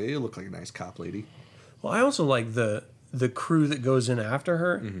I'll show you. You look like a nice cop lady. Well, I also like the crew that goes in after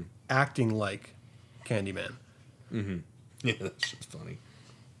her Mm-hmm. acting like Candyman. Yeah, that's just funny.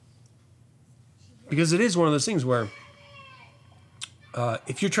 Because it is one of those things where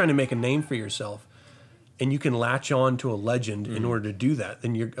if you're trying to make a name for yourself and you can latch on to a legend in order to do that,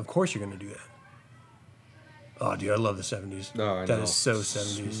 then of course you're going to do that. Oh, dude, I love the 70s. Oh, I know. That is so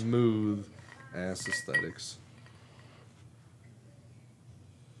 70s. Smooth ass aesthetics.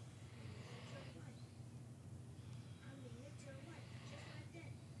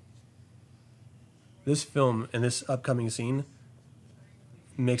 This film and this upcoming scene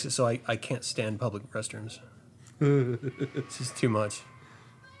makes it so I can't stand public restrooms. It's just too much.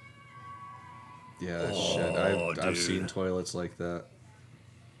 Yeah, shit. I've seen dude. toilets like that.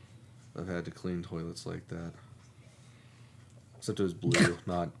 I've had to clean toilets like that. Except it was blue,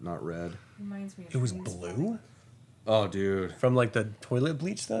 not red. Reminds me of It was Trainspotting. blue? Oh, dude. From like the toilet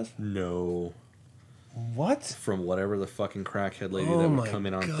bleach stuff? No. What? From whatever the fucking crackhead lady Oh that my would come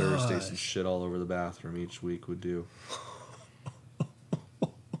in on Thursdays and gosh. shit all over the bathroom each week would do.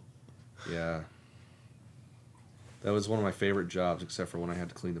 Yeah. That was one of my favorite jobs, except for when I had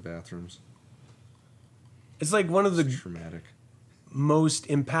to clean the bathrooms. It's like one of the Traumatic. most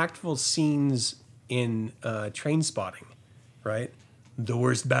impactful scenes in Train Spotting, right? The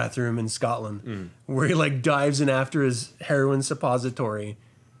worst bathroom in Scotland, where he like dives in after his heroin suppository.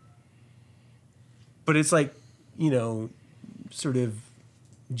 But it's like, sort of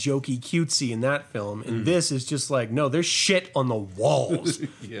jokey cutesy in that film. And this is just like, no, there's shit on the walls.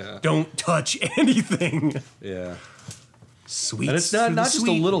 Yeah. Don't touch anything. Yeah. Sweets. And it's for the not just a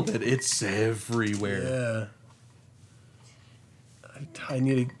sweet. little bit, it's everywhere. Yeah. I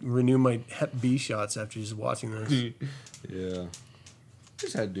need to renew my Hep B shots after just watching this. Yeah.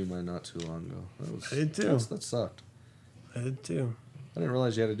 Just had to do mine not too long ago. I did too. That sucked. I did too. I didn't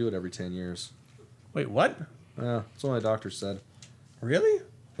realize you had to do it every 10 years. Wait, what? Yeah, that's what my doctor said. Really?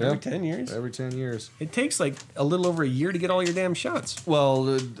 Yeah. Every 10 years? Every 10 years. It takes like a little over a year to get all your damn shots. Well,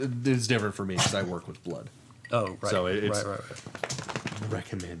 it's different for me because I work with blood. Oh, right. So it's right.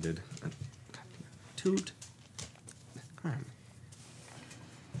 recommended. Toot. Come on.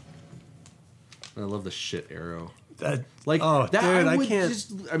 I love the shit arrow. That, Like, oh, that, dude, I would can't.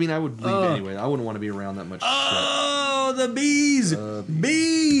 I mean, I would leave anyway. I wouldn't want to be around that much Oh, the bees!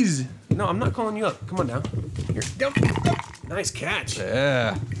 Bees! No, I'm not calling you up. Come on down. Here. Go. Nice catch. shit.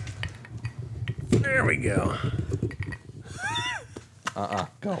 Yeah. There we go.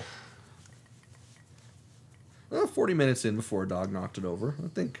 Go. Well, 40 minutes in before a dog knocked it over. I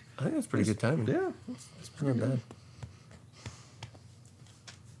think that's pretty good timing. Yeah, that's pretty Not good. bad.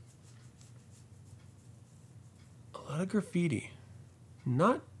 A lot of graffiti.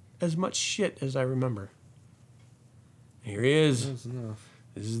 Not as much shit as I remember. Here he is. That's enough.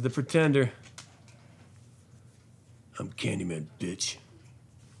 This is the Pretender. I'm Candyman, bitch.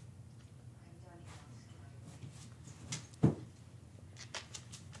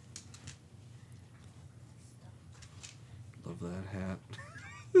 Love that hat.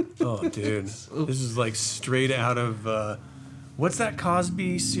 Oh, dude. This is like straight out of, what's that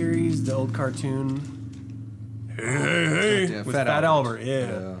Cosby series, the old cartoon? Hey, Yeah, with Fat Albert.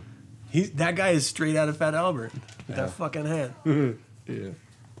 Yeah. Yeah. That guy is straight out of Fat Albert with that fucking hat. Yeah.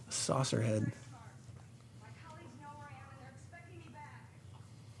 Saucer head. My colleagues know where I am and they're expecting me back.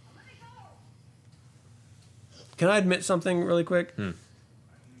 Let me go! Can I admit something really quick?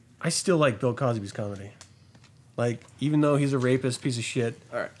 I still like Bill Cosby's comedy. Like, even though he's a rapist piece of shit,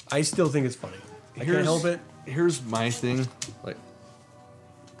 All right. I still think it's funny. I can't help it. Here's my thing.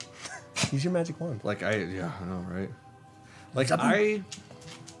 Use your magic wand. I know, right?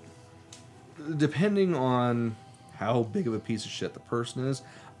 Depending on how big of a piece of shit the person is,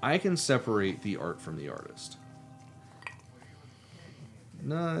 I can separate the art from the artist.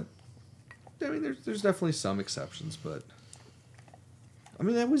 I mean, there's definitely some exceptions, but I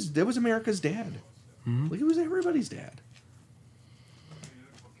mean that was America's dad. Like, it was everybody's dad.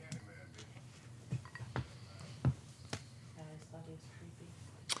 I always thought he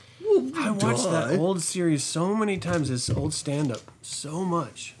was creepy. I watched that old series so many times, this old stand-up, so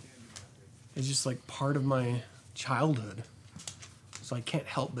much. It's just like part of my childhood. So I can't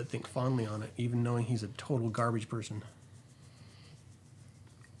help but think fondly on it, even knowing he's a total garbage person.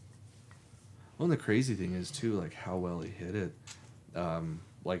 Well, and the crazy thing is too, like how well he hit it.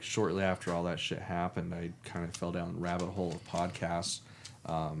 Like shortly after all that shit happened, I kind of fell down the rabbit hole of podcasts,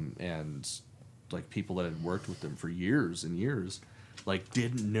 and like people that had worked with him for years and years, like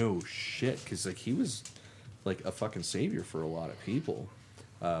didn't know shit because like he was like a fucking savior for a lot of people.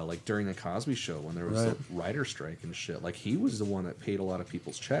 Like during the Cosby Show when there was Right. the writer strike and shit, like he was the one that paid a lot of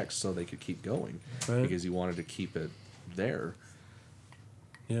people's checks so they could keep going Right. because he wanted to keep it there.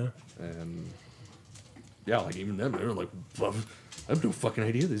 Yeah. And yeah, like even them, they were like, well, I have no fucking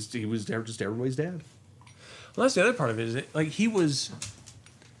idea. He was just everybody's dad. Well, that's the other part of it. Is that, like he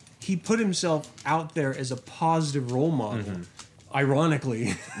put himself out there as a positive role model.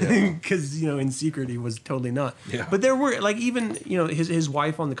 Ironically, because in secret he was totally not. Yeah. But there were like even his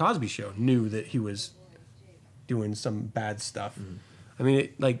wife on the Cosby Show knew that he was doing some bad stuff. I mean,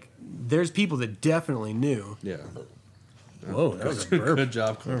 there's people that definitely knew. Yeah. Whoa, that was a burp. Good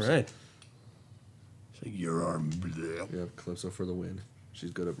job, All Calypso. right. It's like your arm. Bleh. Yeah, Calypso for the win.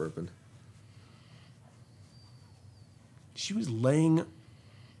 She's good at burping. She was laying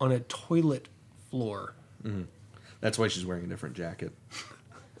on a toilet floor. That's why she's wearing a different jacket.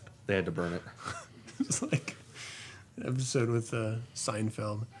 They had to burn it. It's like an episode with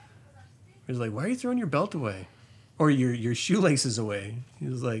Seinfeld. He was like, "Why are you throwing your belt away, or your shoelaces away?" He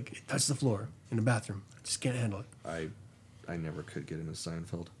was like, "It touched the floor in the bathroom. I just can't handle it." I never could get into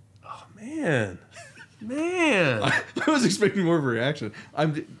Seinfeld. Oh man, man. I was expecting more of a reaction.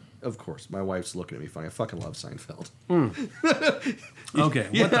 Of course, my wife's looking at me funny. I fucking love Seinfeld. Okay,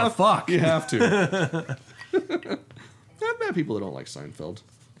 You what the have- fuck? You have to. I've met people that don't like Seinfeld.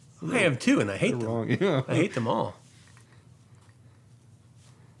 I have two, and I hate They're them. wrong. Yeah. I hate them all.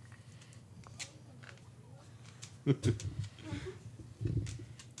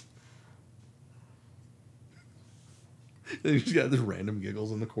 They just got this random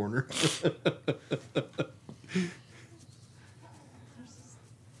giggles in the corner.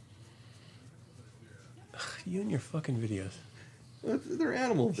 You and your fucking videos. They're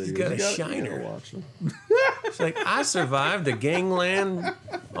animal videos. He's got a You gotta shiner. watch them. It's like, I survived a gangland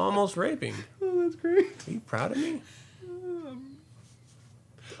almost raping. Oh, that's great. Are you proud of me?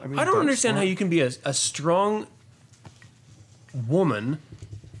 mean, I don't Dark understand how Smart- you can be a strong woman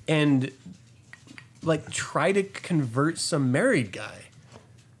and like try to convert some married guy.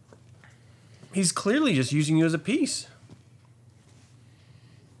 He's clearly just using you as a piece.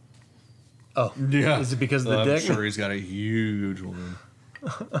 Oh, Yeah. Is it because of the I'm dick? sure he's got a huge one.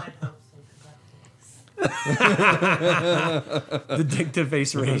 The dick to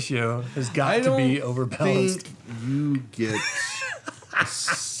face ratio has got to be overbalanced. think you get a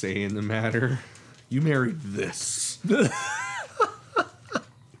say in the matter. You married this.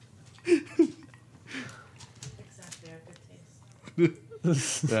 Exactly our good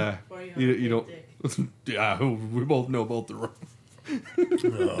taste. Or You don't. dick. Yeah, we both know both are wrong.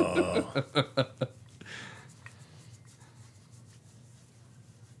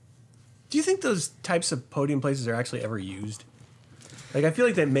 Do you think those types of podium places are actually ever used? Like, I feel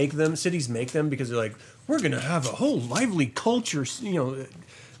like they make them, cities make them because they're like, we're going to have a whole lively culture,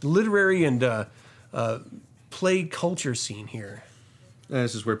 literary and play culture scene here. And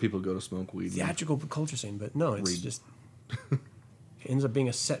this is where people go to smoke weed. Theatrical culture scene, but no, it's Read. just it ends up being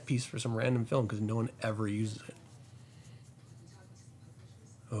a set piece for some random film because no one ever uses it.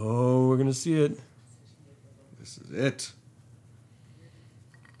 Oh, we're going to see it. This is it.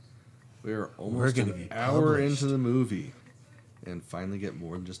 We're We're almost gonna an be hour published. into the movie and finally get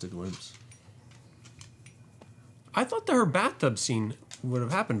more than just a glimpse. I thought that her bathtub scene would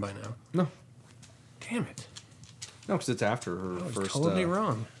have happened by now. No. Damn it. No, because it's after her I was first totally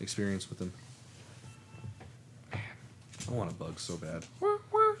wrong. experience with him. Man, I want a bug so bad.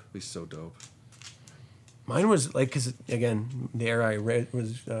 It'd be so dope. Mine was like, because again, the era I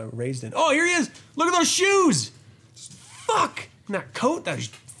was raised in. Oh, here he is! Look at those shoes! Fuck! And that coat, that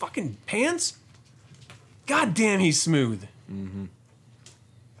fucking pants. God damn, he's smooth. Mm-hmm.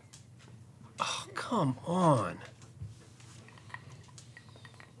 Oh, come on.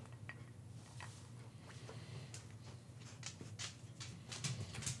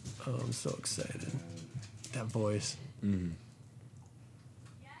 Oh, I'm so excited. That voice.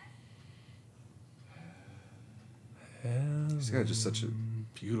 He's got just such a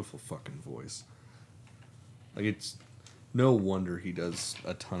beautiful fucking voice. Like, it's no wonder he does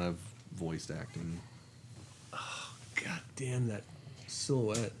a ton of voice acting. God damn that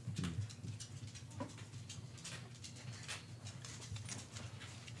silhouette.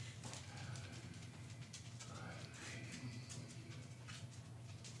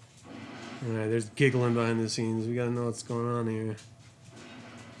 All right, there's giggling behind the scenes. We gotta know what's going on here.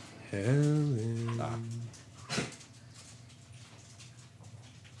 Helen.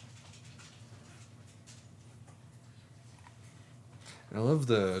 And I love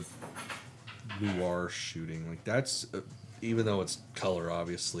the noir shooting. Like, that's, even though it's color,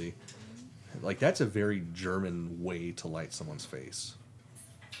 obviously, like, that's a very German way to light someone's face.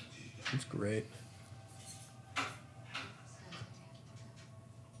 It's great.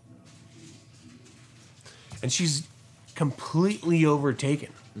 And she's completely overtaken.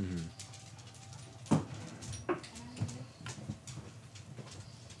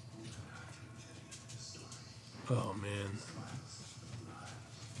 Oh, man.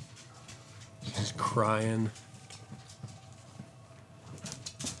 She's crying.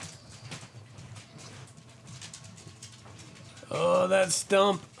 Oh, that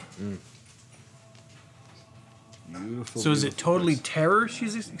stump. Beautiful. So is it beautiful totally voice. terror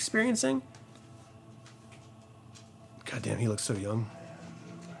she's experiencing? God damn, he looks so young.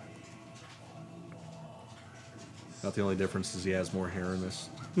 Not the only difference is he has more hair in this.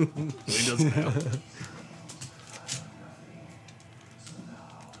 He doesn't have.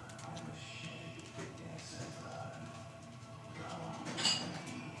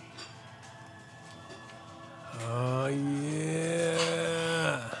 Oh,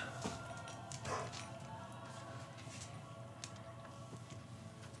 yeah.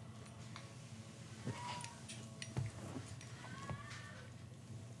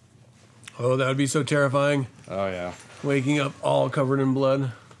 Oh, that would be so terrifying. Oh, yeah. Waking up all covered in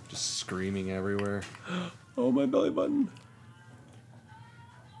blood. Just screaming everywhere. Oh, my belly button.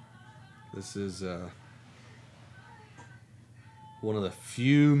 This is one of the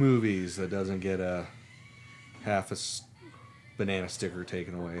few movies that doesn't get a half a banana sticker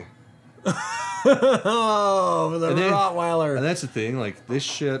taken away. Oh, the And then- Rottweiler. And that's the thing, like, this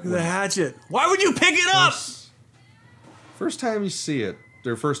shit. The hatchet. Why would you pick it up? First time you see it,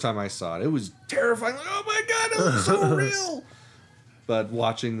 or first time I saw it, it was terrifying. Like, oh my god, it was so real. But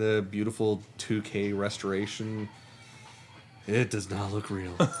watching the beautiful 2K restoration, it does not look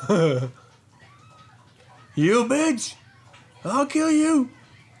real. You bitch! I'll kill you!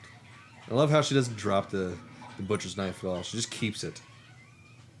 I love how she doesn't drop the butcher's knife at all. She just keeps it.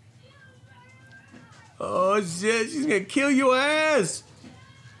 Oh shit, she's gonna kill your ass!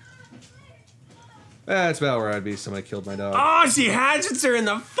 That's about where I'd be if somebody killed my dog. Oh, she hatchets her in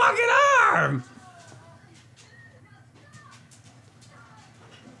the fucking arm!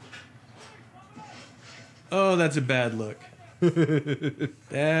 Oh, that's a bad look.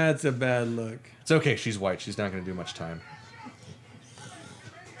 That's a bad look. It's okay, she's white. She's not going to do much time.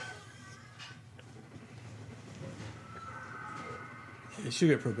 Yeah, she'll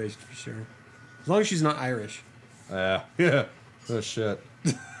get probation for sure. As long as she's not Irish. Yeah. Oh, shit.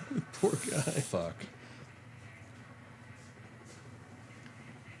 Poor guy. Fuck.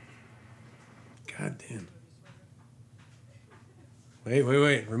 God damn. Wait.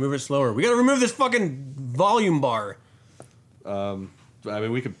 Remove it slower. We gotta remove this fucking volume bar. I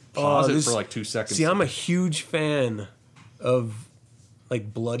mean, we could pause it for like 2 seconds. See, I'm a huge fan of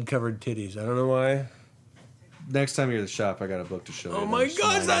like blood-covered titties. I don't know why. Next time you're at the shop, I got a book to show you. Oh my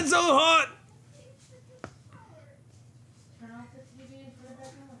god, that's so hot! Turn off the TV and put it back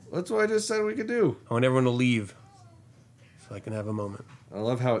on. That's what I just said we could do. I want everyone to leave so I can have a moment. I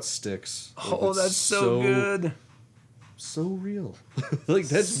love how it sticks. Oh, It's that's so good. So real. Like,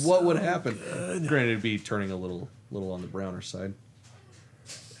 that's what would happen. Granted, it'd be turning a little on the browner side.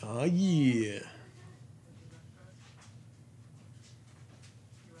 Oh yeah.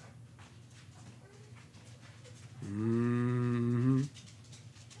 Mm-hmm.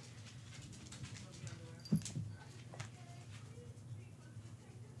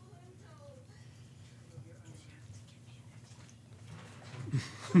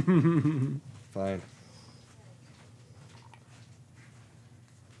 Fine.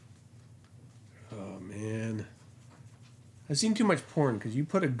 Oh man. I've seen too much porn because you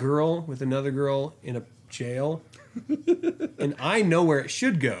put a girl with another girl in a jail, and I know where it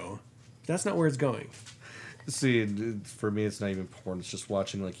should go. That's not where it's going. See, for me, it's not even porn. It's just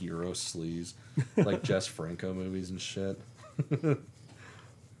watching, like, Euro sleaze. Like, Jess Franco movies and shit.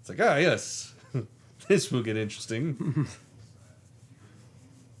 It's like, ah, yes. This will get interesting.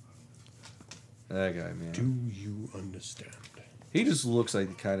 That guy, man. Do you understand? He just looks like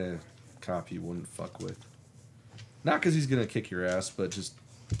the kind of cop you wouldn't fuck with. Not because he's going to kick your ass, but just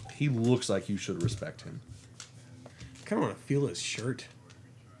he looks like you should respect him. I kind of want to feel his shirt.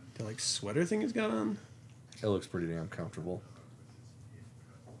 The like sweater thing he's got on. It looks pretty damn comfortable.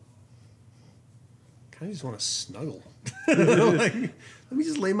 Kind of just want to snuggle. Like, let me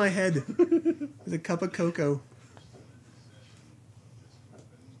just lay my head with a cup of cocoa.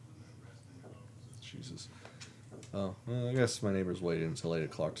 Jesus. Oh, well, I guess my neighbor's waited until 8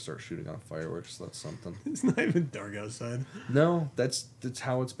 o'clock to start shooting off fireworks. That's something. It's not even dark outside. No, that's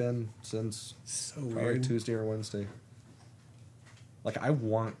how it's been since So probably weird. Tuesday or Wednesday. Like, I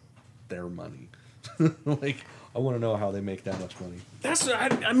want their money. Like, I want to know how they make that much money. That's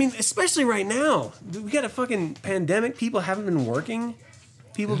I mean, especially right now. We got a fucking pandemic. People haven't been working.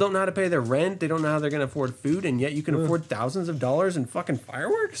 People don't know how to pay their rent. They don't know how they're going to afford food, and yet you can afford thousands of dollars in fucking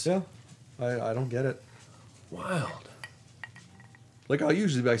fireworks? Yeah, I don't get it. Wild. Like, I'll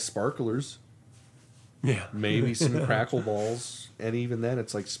usually buy sparklers, Yeah. maybe some crackle balls, and even then,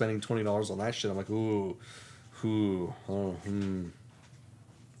 it's like spending $20 on that shit. I'm like, ooh, I don't know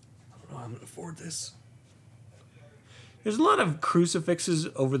how I'm gonna afford this. There's a lot of crucifixes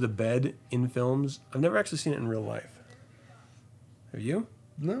over the bed in films. I've never actually seen it in real life. Have you?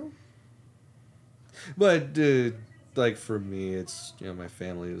 No. But, like, for me, it's, my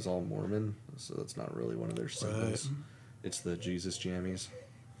family is all Mormon, so that's not really one of their symbols. Right. It's the Jesus jammies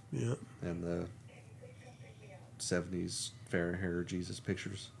Yeah. and the 70s fair hair Jesus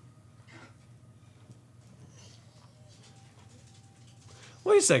pictures.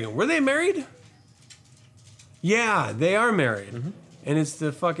 Wait a second. Were they married? Yeah, they are married. Mm-hmm. And it's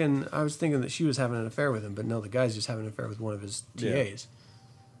the fucking... I was thinking that she was having an affair with him, but no, the guy's just having an affair with one of his TAs. Yeah.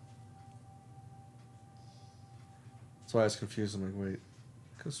 That's why I was confused. I'm like, wait,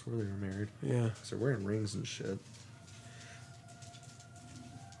 I could have swore they were married. Yeah. Because they're wearing rings and shit.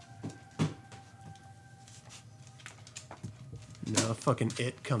 Now fucking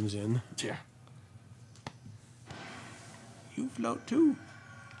it comes in. Yeah. You float too.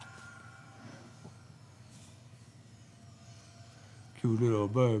 Cute little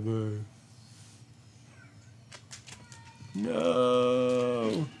baby.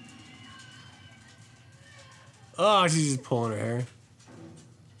 No. Oh, she's just pulling her hair.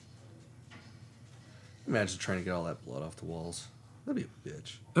 Imagine trying to get all that blood off the walls. That'd be a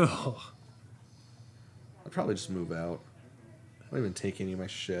bitch. Oh, I'd probably just move out. I don't even take any of my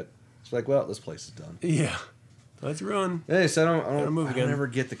shit. It's like, well, this place is done. yeah. Let's run. Hey, so I Gotta move don't again. ever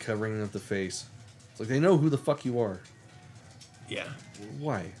get the covering of the face. It's like they know who the fuck you are. Yeah.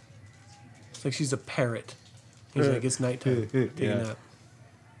 Why? It's like she's a parrot. He's like, it's nighttime. Take Yeah. a nap.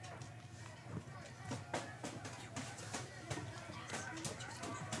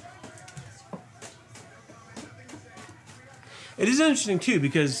 It is interesting too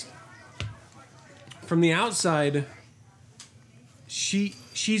because from the outside,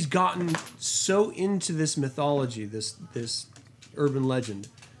 she's gotten so into this mythology, this urban legend,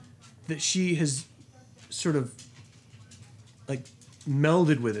 that she has sort of like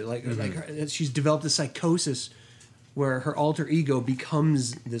melded with it. She's developed a psychosis where her alter ego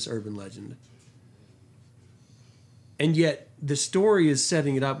becomes this urban legend. And yet the story is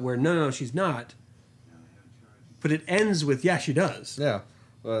setting it up where no, she's not. But it ends with, yeah, she does. Yeah.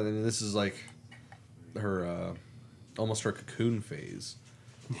 Well, I mean, this is like her, almost her cocoon phase.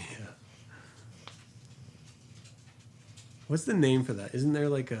 Yeah. What's the name for that? Isn't there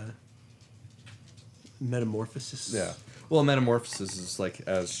like a metamorphosis? Yeah. Well, metamorphosis is like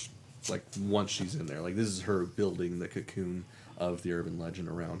once she's in there. Like this is her building the cocoon of the urban legend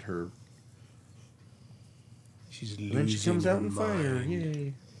around her. She's And then she comes out her in fire. mind.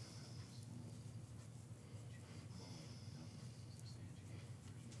 Yay.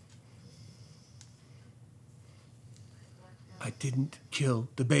 I didn't kill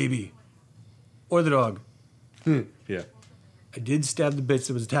the baby. Or the dog. Yeah. I did stab the bitch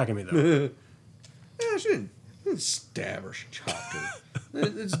that was attacking me, though. Yeah, she didn't stab her. She chopped her.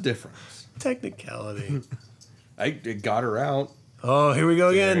 It's different. Technicality. It got her out. Oh, here we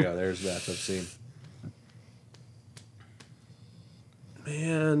go There again. you go. There's the bathtub scene.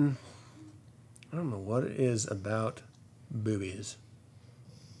 Man, I don't know what it is about boobies.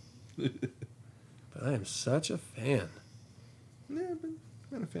 But I am such a fan. Yeah, I've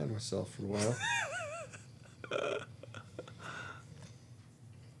been a fan myself for a while.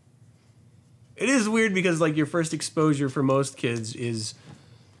 It is weird because like your first exposure for most kids is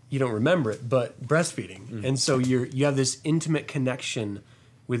you don't remember it, but breastfeeding. And so you have this intimate connection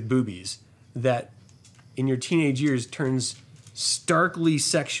with boobies that in your teenage years turns starkly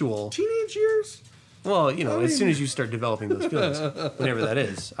sexual. Teenage years? Well, you know, as soon as you start developing those feelings, whenever that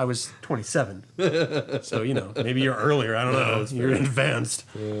is. I was 27. So, you know, maybe you're earlier. I don't know. You're advanced.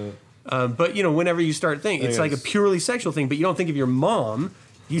 But, you know, whenever you start thinking, it's like a purely sexual thing, but you don't think of your mom.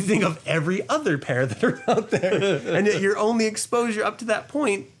 You think of every other pair that are out there. And yet your only exposure up to that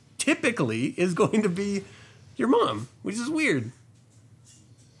point typically is going to be your mom, which is weird.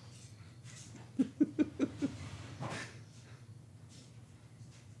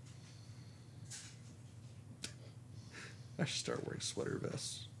 I should start wearing sweater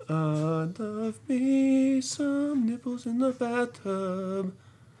vests. Love me some nipples in the bathtub.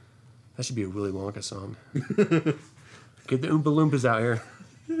 That should be a Willy Wonka song. Get the Oompa Loompas out here.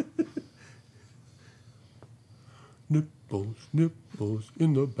 Nipples, nipples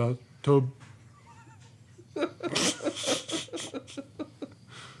in the bathtub.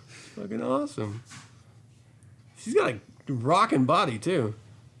 Fucking awesome. She's got a rockin' body too.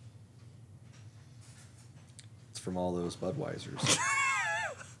 It's from all those Budweisers.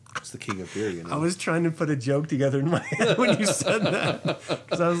 It's the king of beer, you know. I was trying to put a joke together in my head when you said that.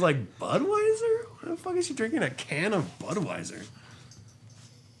 Because I was like, Budweiser? What the fuck is she drinking a can of Budweiser?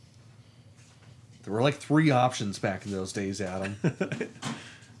 There were like 3 options back in those days, Adam.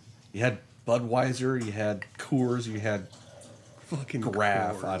 You had Budweiser, you had Coors, you had Fucking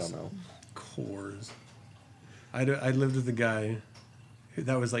Graf. Coors. I don't know. Coors. I lived with a guy who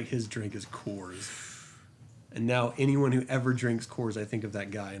that was like his drink is Coors. And now anyone who ever drinks Coors, I think of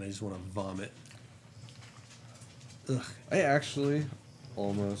that guy and I just want to vomit. Ugh. I actually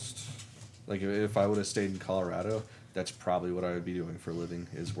almost, like, if I would have stayed in Colorado, that's probably what I would be doing for a living,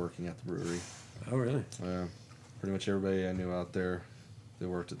 is working at the brewery. Oh, really? Pretty much everybody I knew out there, they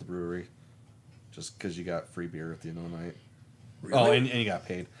worked at the brewery. Just because you got free beer at the end of the night. Really? Oh, and you got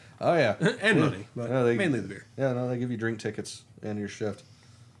paid. Oh, yeah. And money, but No, mainly the beer. Yeah, no, they give you drink tickets and your shift.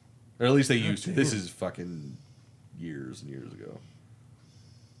 Or at least they used to. This is fucking years and years ago.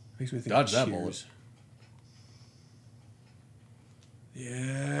 Makes me think Dodge of that bullet. Cheers.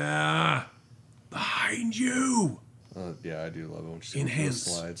 Yeah. Behind you. Yeah, I do love it when she Enhance.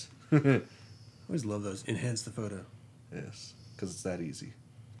 slides. I always love those. Enhance the photo. Yes, because it's that easy.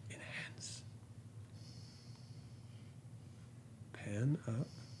 Enhance. Pan up.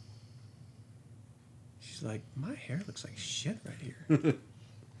 She's like, my hair looks like shit right here.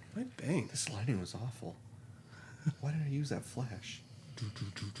 My bangs. This lighting was awful. Why did I use that flash?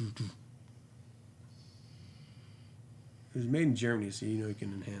 It was made in Germany, so you know you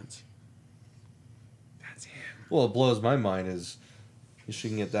can enhance. That's him. Well, it blows my mind is she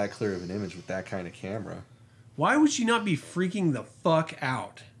can get that clear of an image with that kind of camera. Why would she not be freaking the fuck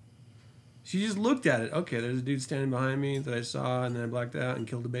out? She just looked at it. Okay, there's a dude standing behind me that I saw, and then I blacked out and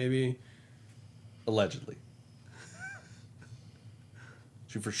killed a baby. Allegedly.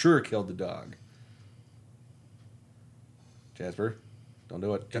 She for sure killed the dog. Jasper, don't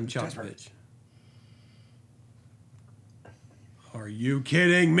do it. Them chops, Jasper. bitch. Are you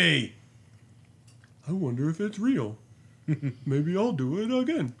kidding me? I wonder if it's real. Maybe I'll do it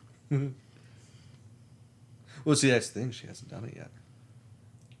again. Well, see, that's the thing. She hasn't done it yet.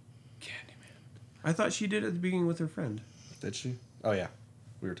 Candyman. I thought she did it at the beginning with her friend. Did she? Oh, yeah.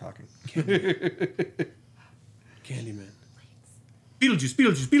 We were talking. Candyman. Beetlejuice,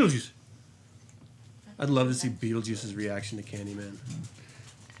 Beetlejuice, Beetlejuice. I'd love to see Beetlejuice's reaction to Candyman.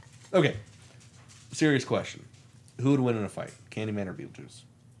 Okay. Serious question. Who would win in a fight? Candyman or Beetlejuice?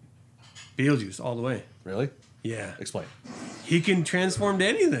 Beetlejuice all the way. Really? Yeah. Explain. He can transform to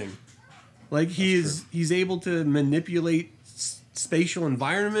anything. Like he's able to manipulate spatial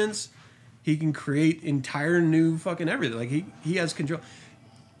environments. He can create entire new fucking everything. Like he has control.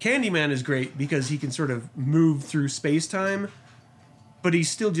 Candyman is great because he can sort of move through space-time, but he's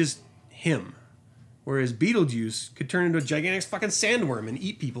still just him. Whereas Beetlejuice could turn into a gigantic fucking sandworm and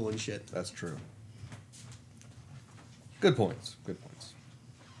eat people and shit. That's true. Good points. Good points.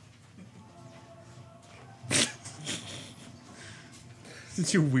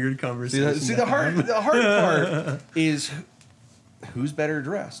 Such a weird conversation. See the hard part is who's better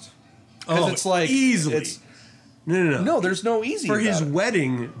dressed. Because it's like easily. No. No, there's no easy. For about his it.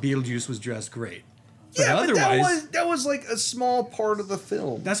 wedding, Beetlejuice was dressed great. But Yeah, otherwise, but that was like a small part of the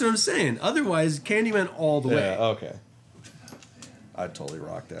film. that's what I'm saying. Otherwise, Candyman all the way. Yeah, okay. I'd totally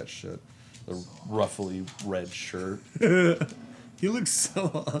rock that shit. The ruffly red shirt. He looks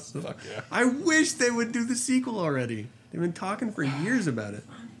so awesome. Fuck yeah. I wish they would do the sequel already. They've been talking for years about it.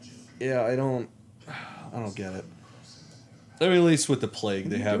 Yeah, I don't get it. I mean, at least with the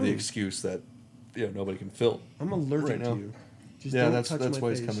plague, they have the doing? excuse that nobody can film. I'm allergic Right now. to you. Just Yeah, don't that's touch why my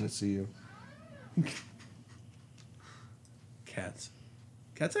he's face. coming to see you. Cats.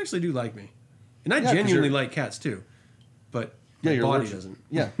 Cats actually do like me. And I Yeah, 'cause genuinely you're- like cats too. But Yeah, my your body allergic. doesn't.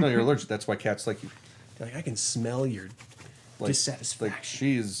 Yeah, no, you're allergic. That's why cats like you. Like I can smell your Like, dissatisfaction. Like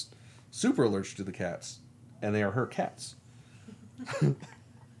she is super allergic to the cats, and they are her cats.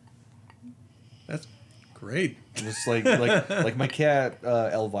 That's great. Just like my cat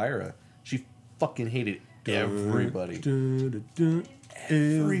Elvira, she fucking hated everybody,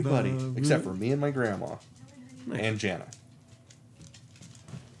 everybody except for me and my grandma, and Jana.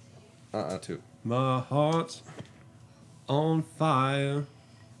 Too. My heart's on fire.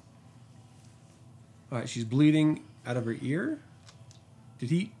 All right, she's bleeding out of her ear. Did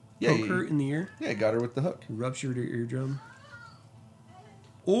he poke her in the ear? Yeah, got her with the hook. Ruptured her eardrum?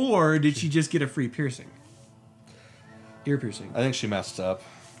 Or did she just get a free piercing? Ear piercing. I think she messed up.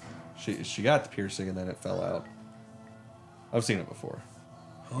 She got the piercing and then it fell out. I've seen it before.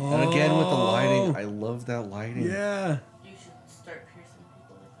 And again with the lighting, I love that lighting. Yeah. You should start piercing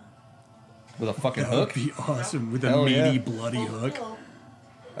people like that. With a fucking That would hook. be awesome with a Hell meaty, yeah. bloody hook. Well,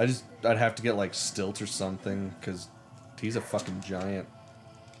 I'd have to get like stilts or something because he's a fucking giant.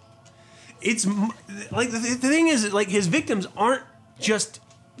 It's like the thing is, like his victims aren't just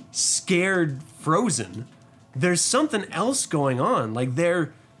scared, frozen. There's something else going on. Like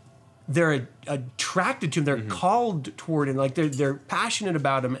they're attracted to him. They're called toward him. Like they're passionate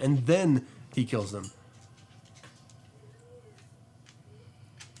about him, and then he kills them.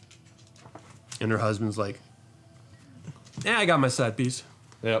 And her husband's like, "Yeah, I got my side piece.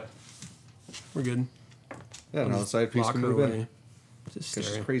 Yep. We're good." Yeah, no, the side piece Lock can her move away. in. Just Because she's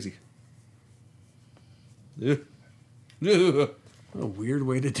staring. crazy. Yeah. What a weird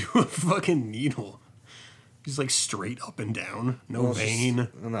way to do a fucking needle. Just like straight up and down, no Well, it's just- vein.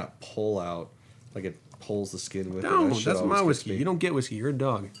 And that pull out, like it pulls the skin with it. No, That shit that's always my gets whiskey. me. You don't get whiskey. You're a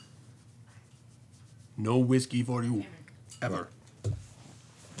dog. No whiskey for you, ever.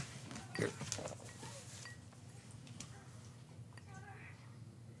 Here.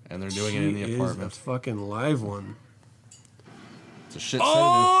 And they're doing it in the She is apartment. a fucking live one. It's a shit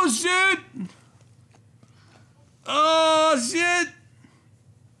Oh shit! Oh shit!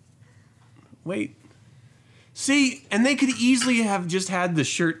 Wait. See, and they could easily have just had the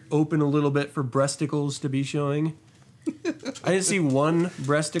shirt open a little bit for breasticles to be showing. I didn't see one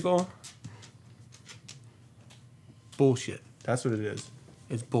breasticle. Bullshit. That's what it is.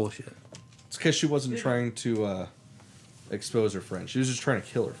 It's bullshit. It's because she wasn't trying to expose her friend. She was just trying to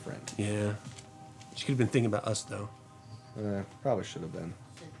kill her friend. Yeah. She could have been thinking about us, though. Probably should have been.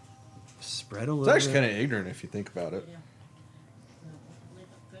 Spread a little It's actually bit. kind of ignorant if you think about it. Yeah.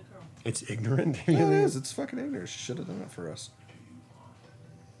 Good girl. It's ignorant. Yeah, it is. It's fucking ignorant. She should have done it for us.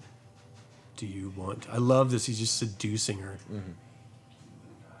 Do you want... I love this. He's just seducing her. Mm-hmm.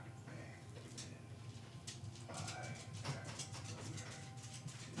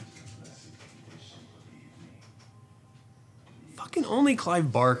 Fucking only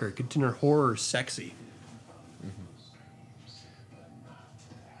Clive Barker could turn her horror sexy.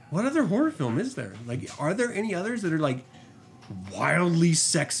 What other horror film is there? Like, are there any others that are like wildly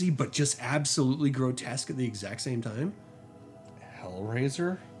sexy but just absolutely grotesque at the exact same time?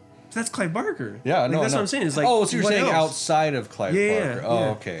 Hellraiser? So that's Clive Barker. Yeah, Like, no, that's no. what I'm saying. It's like, oh, so you're what saying else? outside of Clive Barker? Oh,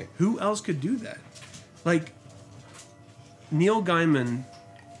 yeah. okay. Who else could do that? Like, Neil Gaiman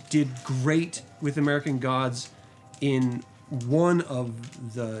did great with American Gods in one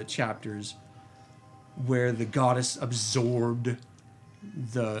of the chapters where the goddess absorbed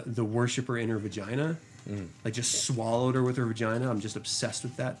the worshiper in her vagina, like just swallowed her with her vagina. I'm just obsessed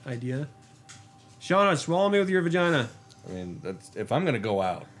with that idea. Shauna, swallow me with your vagina. I mean, that's, if I'm gonna go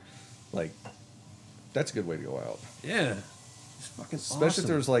out, like, that's a good way to go out. Yeah, it's fucking Especially awesome. if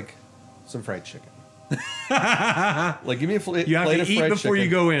there's like some fried chicken. Like, give me a You have plate to of eat fried before chicken. you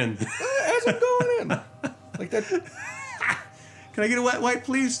go in. As I'm going in, like that. Can I get a wet wipe,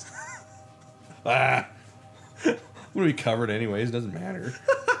 please? I'm gonna be covered anyways. Doesn't matter.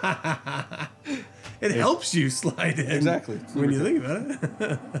 It helps you slide in. Exactly. When you think about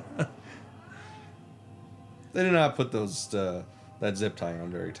it. They did not put those that zip tie on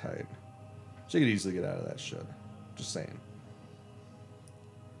very tight. She could easily get out of that shit. Just saying.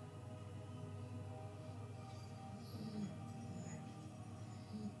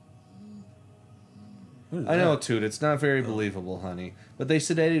 I know, Toot. It's not very believable, honey. But they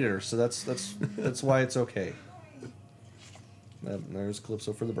sedated her, so that's why it's okay. There's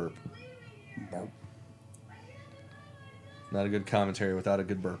Calypso for the burp. Burp. Not a good commentary without a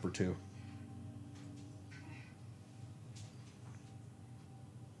good burp or two.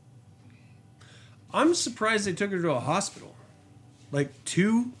 I'm surprised they took her to a hospital. Like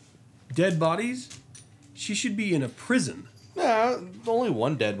 2 dead bodies? She should be in a prison. Nah, only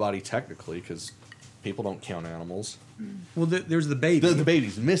one dead body technically, because people don't count animals. Well, there's the baby. The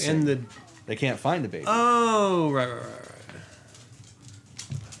baby's missing. And the... They can't find the baby. Oh, right.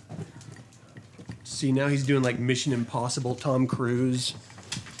 See, now he's doing like Mission Impossible Tom Cruise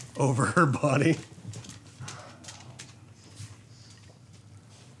over her body.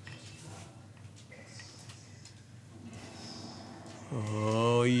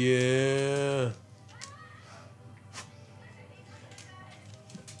 Oh, yeah.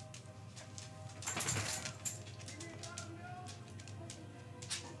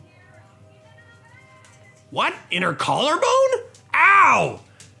 What? In her collarbone? Ow!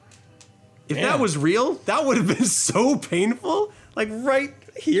 If that Damn. was real, that would have been so painful. Like right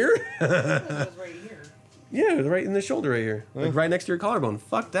here. It was right here. Yeah, it was right in the shoulder right here. Like right next to your collarbone.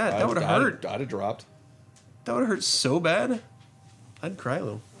 Fuck that. That would have hurt. I'd have dropped. That would have hurt so bad. I'd cry a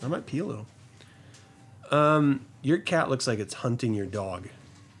little. I might pee a little. Your cat looks like it's hunting your dog.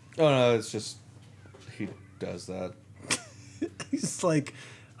 Oh no, it's just he does that. He's like,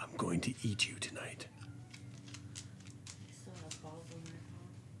 I'm going to eat you tonight. Still has balls in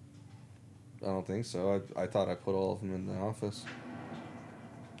there. I don't think so. I thought I put all of them in the office.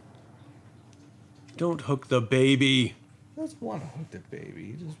 Don't hook the baby. He doesn't want to hook the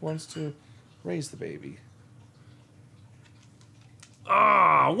baby. He just wants to raise the baby.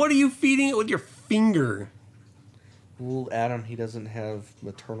 Ah, what are you feeding it with your finger? Well, Adam, he doesn't have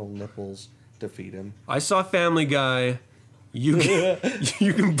maternal nipples to feed him. I saw Family Guy. You can,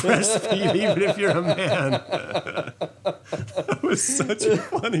 you can breastfeed even if you're a man. That was such a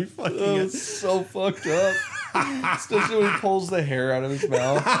funny fucking. It's so fucked up. Especially when he pulls the hair out of his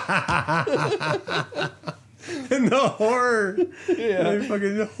mouth. And the horror. Yeah. They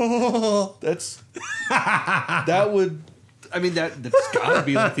fucking, oh. That would. I mean, that's gotta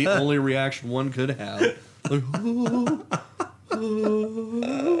be like the only reaction one could have. Like,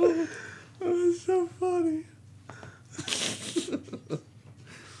 That was so funny.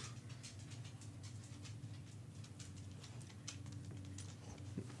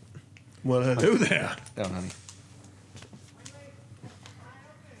 What did I do there? oh, honey.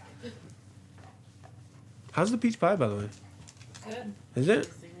 How's the peach pie, by the way? Good. Is it?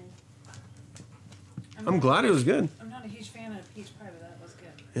 I'm glad it was good. I'm not a huge fan of peach pie, but that was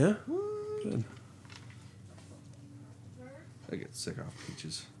good. Yeah? Good. I get sick off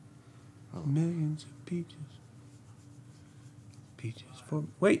peaches. Millions of peaches. Peaches for...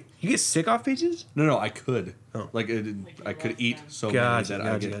 Wait, you get sick off peaches? No, I could. Oh. Like, I could eat so Gotcha, many that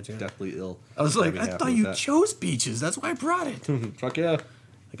I gotcha, get gotcha. deathly ill. I was like, I'd be I happy thought with you that. chose peaches. That's why I brought it. Fuck yeah.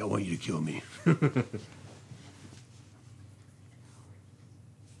 Like, I want you to kill me.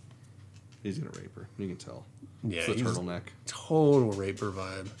 He's gonna rape her. You can tell. Yeah, It's the he's- turtleneck. Total raper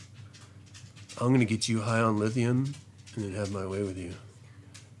vibe. I'm going to get you high on lithium and then have my way with you.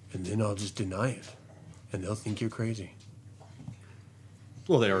 And then I'll just deny it. And they'll think you're crazy.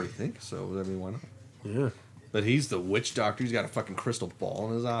 Well, they already think so. I mean, why not? Yeah. But he's the witch doctor. He's got a fucking crystal ball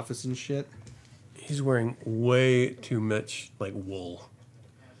in his office and shit. He's wearing way too much, like, wool.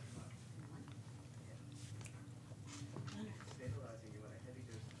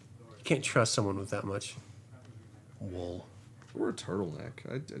 You can't trust someone with that much wool. Or a turtleneck.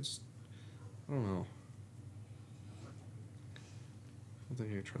 I just... I don't know. I don't think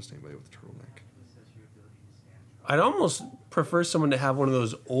I can trust anybody with a turtleneck. I'd almost prefer someone to have one of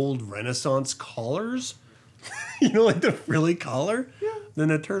those old Renaissance collars. You know, like the frilly collar? Yeah.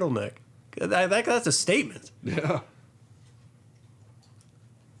 Than a turtleneck. That's a statement. Yeah.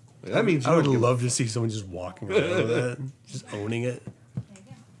 That means you I would don't give a love to see someone just walking around with that, just owning it. There you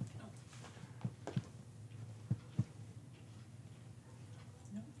go.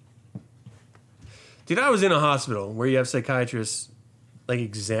 Dude, I was in a hospital where you have psychiatrists like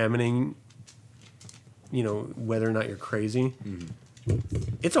examining, you know, whether or not you're crazy.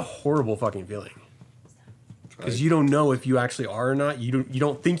 It's a horrible fucking feeling because you don't know if you actually are or not. You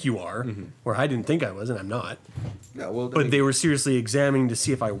don't think you are, or I didn't think I was, and I'm not. Yeah, well, But they were seriously examining to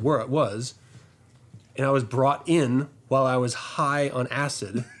see if I was, and I was brought in while I was high on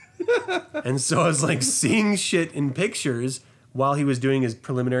acid, and so I was like seeing shit in pictures while he was doing his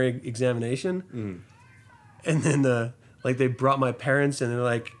preliminary examination, and then like they brought my parents and they're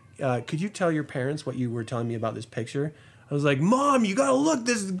like, "Could you tell your parents what you were telling me about this picture?" I was like, "Mom, you gotta look!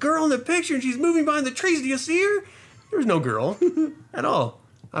 This girl in the picture, and she's moving behind the trees. Do you see her?" There was no girl at all.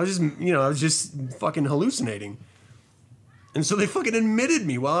 I was just fucking hallucinating. And so they fucking admitted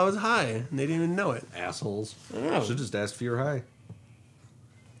me while I was high, and they didn't even know it. assholes. I know. Should just ask if you're high.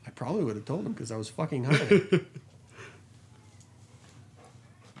 I probably would have told them because I was fucking high.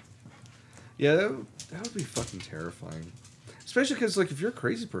 Yeah, that would be fucking terrifying. Especially because, like, if you're a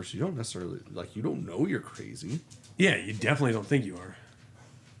crazy person, you don't necessarily, like, you don't know you're crazy. Yeah, you definitely don't think you are.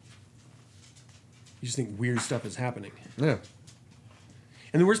 You just think weird stuff is happening. Yeah.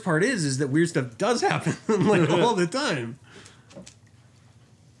 And the worst part is that weird stuff does happen, like, all the time.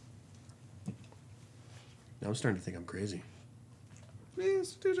 Now I'm starting to think I'm crazy.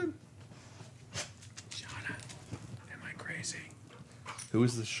 Yes, dude. Shauna, am I crazy? Who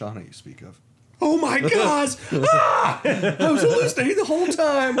is this Shauna you speak of? Oh my gosh! I was hallucinating the whole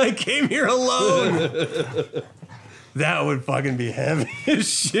time. I came here alone. That would fucking be heavy as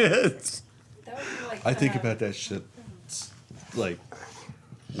shit. That would be like. I think about that shit. It's like,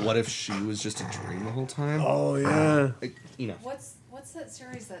 what if she was just a dream the whole time? Oh yeah. Like, you know. What's that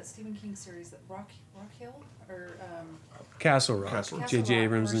series? That Stephen King series? That Rock Hill or Castle Rock. Castle Rock. J.J. Rock,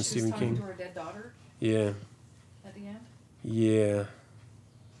 Abrams where and she was Stephen talking King. to her dead daughter Yeah. at the end. Yeah.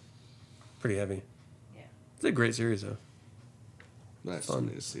 Pretty heavy. Yeah. It's a great series though. Nice. Fun. I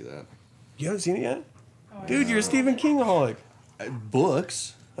need to see that. You haven't seen it yet? Oh, Dude, you're a Stephen King-aholic.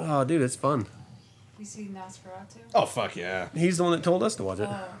 Books? Oh, dude, it's fun. You see Nosferatu? Oh, fuck yeah. He's the one that told us to watch it.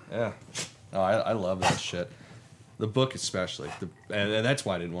 Yeah. Oh, I love that shit. The book especially. And that's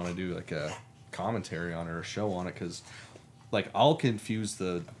why I didn't want to do like a commentary on it or a show on it, because like I'll confuse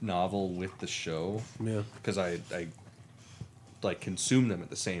the novel with the show. Yeah. Because I like consume them at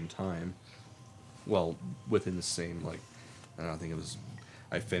the same time. Well, within the same, like, I don't know, I think it was,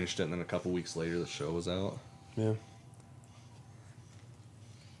 I finished it and then a couple weeks later the show was out. Yeah.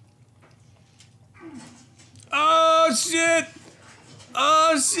 Oh shit!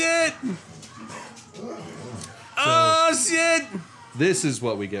 Oh shit! Oh shit! This is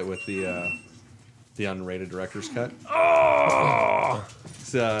what we get with the unrated director's cut. Oh!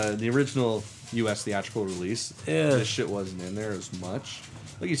 It's, the original U.S. theatrical release. Yeah. This shit wasn't in there as much.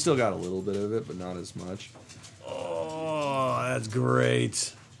 Like, you still got a little bit of it, but not as much. Oh, that's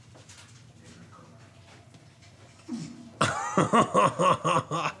great.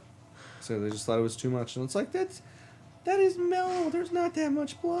 So they just thought it was too much, and it's like that is mellow. There's not that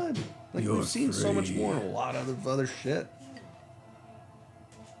much blood. Like, You're we've seen so much free. more in a lot of other shit.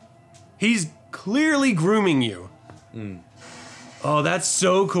 He's clearly grooming you. Oh, that's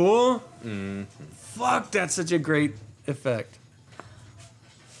so cool. Fuck, that's such a great effect.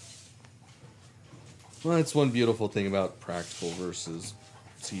 Well, that's one beautiful thing about practical versus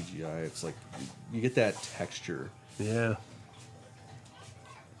CGI. It's like you get that texture. Yeah.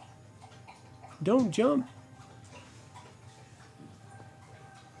 Don't jump.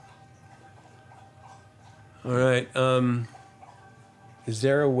 All right. Is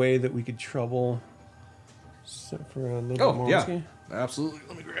there a way that we could trouble except for a little bit more whiskey? Absolutely.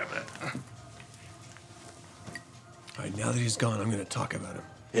 Let me grab that. All right, now that he's gone, I'm going to talk about him.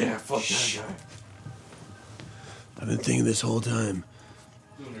 Yeah, fuck that guy. I've been thinking this whole time.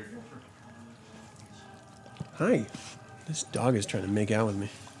 Hi. This dog is trying to make out with me.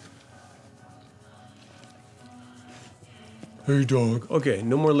 Hey, dog. Okay,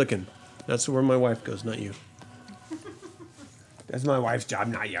 no more licking. That's where my wife goes, not you. That's my wife's job,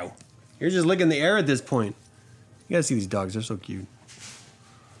 not you. You're just licking the air at this point. You gotta see these dogs. They're so cute.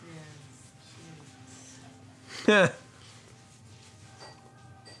 Yes.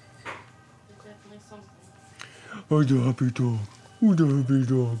 There's definitely something. Oh, the happy dog. Oh, the happy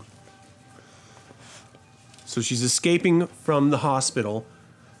dog. So she's escaping from the hospital.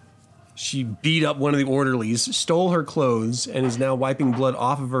 She beat up one of the orderlies, stole her clothes, and is now wiping blood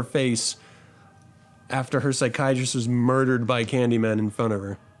off of her face after her psychiatrist was murdered by Candyman in front of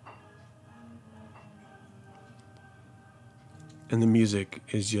her. And the music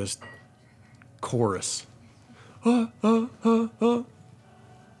is just chorus. So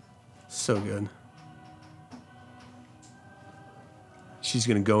good. She's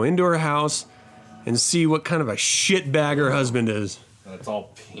gonna go into her house and see what kind of a shitbag her husband is. It's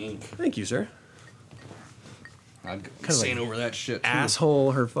all pink. Thank you, sir. I'm Kinda saying like over that shit. Too.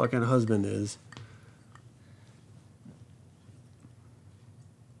 Asshole her fucking husband is.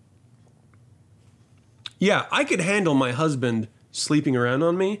 Yeah, I could handle my husband sleeping around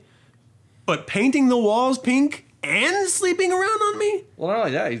on me, but painting the walls pink and sleeping around on me? Well, not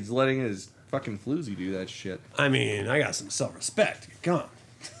only that, he's letting his fucking floozy do that shit. I mean, I got some self-respect. Come on.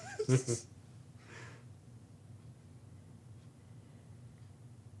 I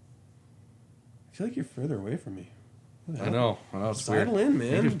feel like you're further away from me. I know. It's Sidle weird. in,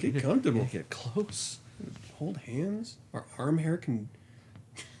 man. Get comfortable. Get close. Hold hands. Our arm hair can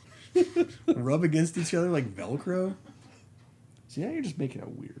rub against each other like Velcro. See, now you're just making it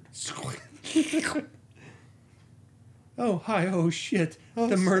weird. Oh, hi. Oh, shit. Oh,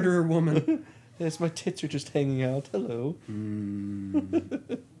 the murderer woman. Yes, my tits are just hanging out. Hello. I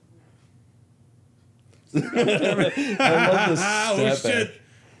love this Oh, step shit. back.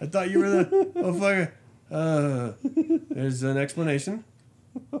 I thought you were the... Oh, fuck. There's an explanation.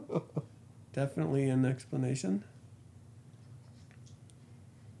 Definitely an explanation.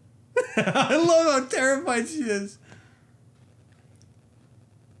 I love how terrified she is.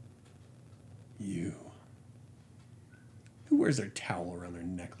 You. Who wears their towel around their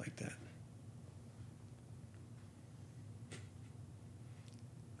neck like that?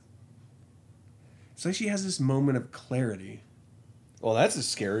 It's like she has this moment of clarity Well, that's a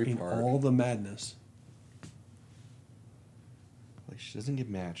scary in part. all the madness. Like, she doesn't get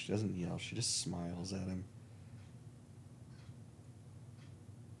mad. She doesn't yell. She just smiles at him.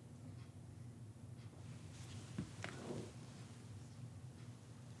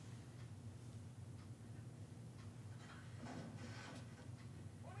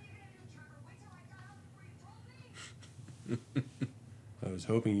 What were you gonna do, Trevor? Wait till I got out before you told me? I was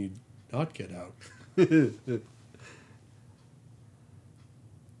hoping you'd not get out.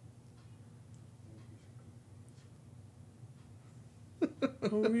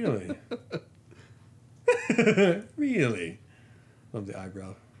 Oh, really? Really? Love the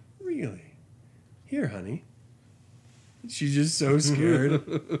eyebrow. Really? Here, honey. She's just so scared.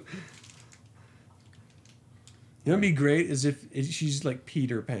 You know what'd be great is if she's like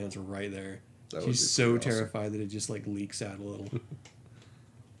Peter Pan's right there. That would She's be so pretty awesome. terrified that it just like leaks out a little. There's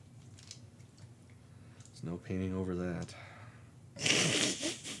no painting over that.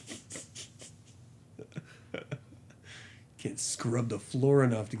 Can't scrub the floor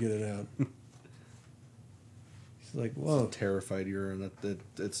enough to get it out. She's like, whoa. Terrified urine that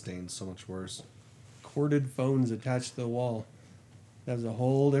it stains so much worse. Corded phones attached to the wall. That was a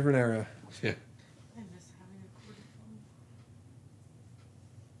whole different era. Yeah. I miss having a corded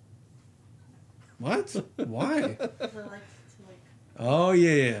phone. What? Why? 'Cause I like to like Oh,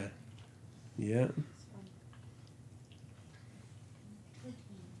 yeah. Yeah. this one.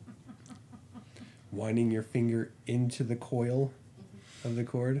 Winding your finger into the coil of the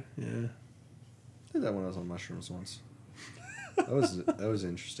cord. Yeah. I did that when I was on mushrooms once. That was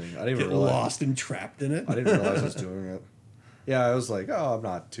interesting. I didn't Get even realize. lost and trapped in it. I didn't realize I was doing it. Yeah, I was like, oh, I'm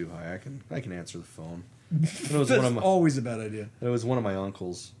not too high. I can answer the phone. And it was That's one of my always a bad idea. and it was one of my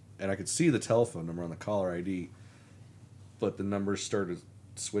uncles, and I could see the telephone number on the caller ID, but the number started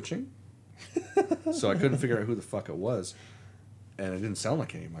switching. So I couldn't figure out who the fuck it was. And it didn't sound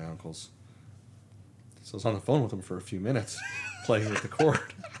like any of my uncles. So I was on the phone with them for a few minutes, playing with the cord.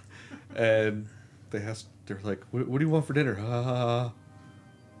 And they're like, what do you want for dinner?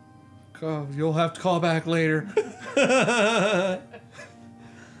 You'll have to call back later.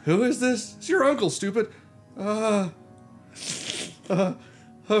 Who is this? It's your uncle, stupid.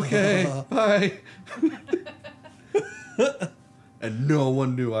 Okay, bye. And no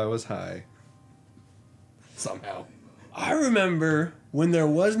one knew I was high. Somehow. I remember when there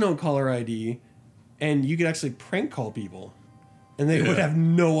was no caller ID and you could actually prank call people and they would have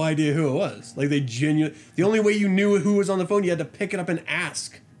no idea who it was. Like the only way you knew who was on the phone, you had to pick it up and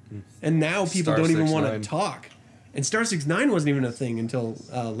ask. And now people don't even want to talk. And Star 69 wasn't even a thing until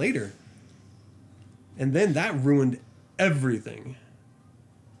later. And then that ruined everything.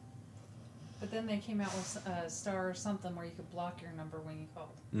 But then they came out with Star or something where you could block your number when you called.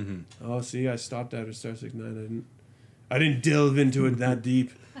 Mm-hmm. Oh, see, I stopped after Star 69. I didn't delve into it that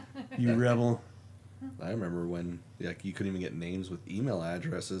deep. You rebel. I remember when you couldn't even get names with email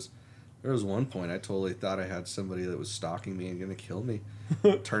addresses. There was one point I totally thought I had somebody that was stalking me and going to kill me.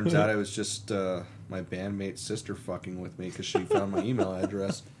 Turns out it was just my bandmate's sister fucking with me because she found my email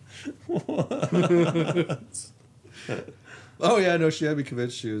address. Oh, yeah, no, she had me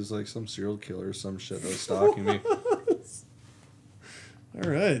convinced she was like some serial killer or some shit that was stalking me. All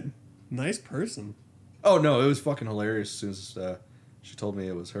right. Nice person. Oh, no, it was fucking hilarious as soon as she told me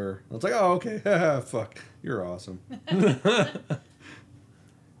it was her. I was like, oh, okay, fuck, you're awesome.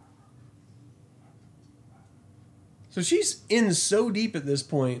 So she's in so deep at this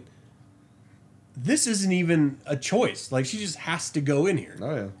point, this isn't even a choice. Like, she just has to go in here.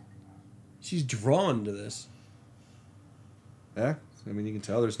 Oh, yeah. She's drawn to this. Yeah, I mean, you can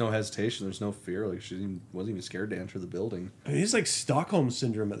tell there's no hesitation, there's no fear. Like, wasn't even scared to enter the building. I mean, it's like Stockholm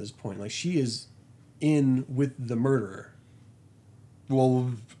Syndrome at this point. Like, she is in with the murderer.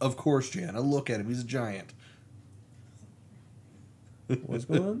 Well, of course, Jana. Look at him. He's a giant. What's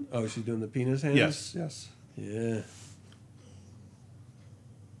going on? Oh, she's doing the penis hands? Yes. Yeah.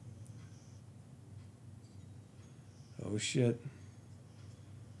 Oh, shit.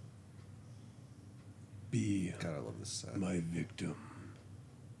 Be God, I love this set. my victim.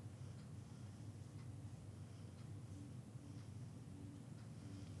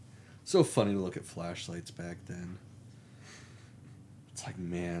 So funny to look at flashlights back then. It's like,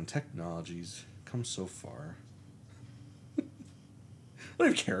 man, technology's come so far. I don't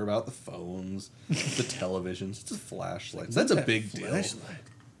even care about the phones, the televisions. It's just flashlights. That's a big deal. Flashlight.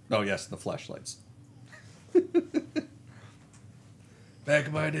 Oh, yes, the flashlights. Back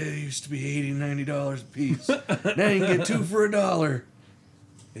in my day, it used to be $80, $90 a piece. Now you can get two for $1.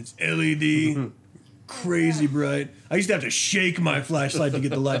 It's LED. Crazy bright. I used to have to shake my flashlight to get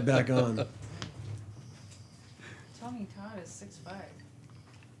the light back on. Tony Todd is 6'5".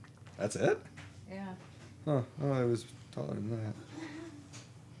 That's it? Yeah. Huh. Oh, I was taller than that.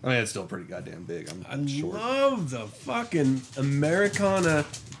 I mean, it's still pretty goddamn big. I'm I short. love the fucking Americana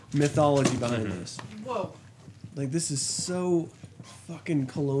mythology behind this. Whoa. Like, this is so fucking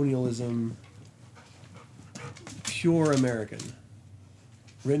colonialism, pure American.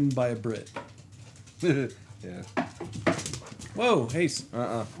 Written by a Brit. Yeah. Whoa, hey,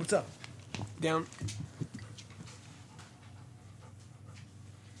 Uh-uh. what's up? Down.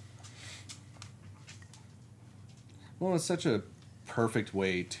 Well, it's such a perfect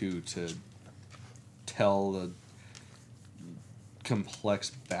way, too, to tell the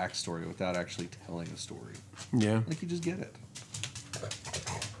complex backstory without actually telling a story. Yeah. Like, you just get it.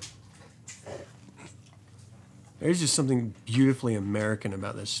 There's just something beautifully American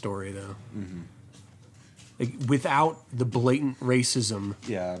about this story, though. Mm-hmm. Like, without the blatant racism,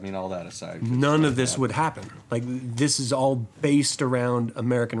 Yeah, I mean, all that aside. none of this would happen. Like, this is all based around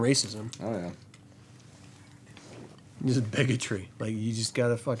American racism. Oh, yeah. Just bigotry. Like, you just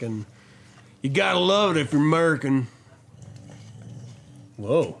gotta fucking... You gotta love it if you're American.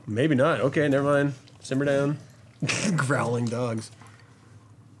 Whoa, maybe not. Okay, never mind. Simmer down. Growling dogs.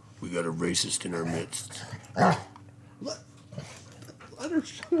 We got a racist in our midst. Let her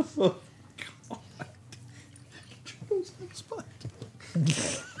shut up. God.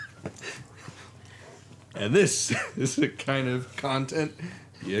 And this is the kind of content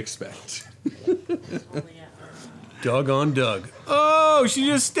you expect. Doggone Doug. Oh, she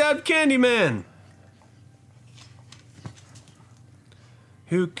just stabbed Candyman.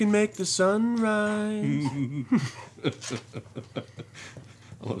 Who can make the sun rise?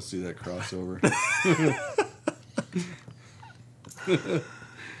 I want to see that crossover.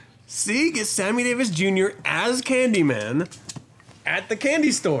 See, get Sammy Davis Jr. as Candyman at the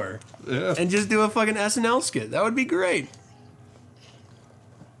candy store Yeah. and just do a fucking SNL skit. That would be great.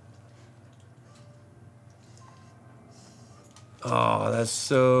 Oh, that's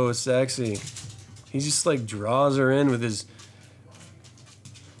so sexy. He just like draws her in with his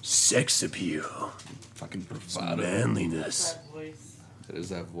sex appeal, Fucking bravado. manliness. That voice. It is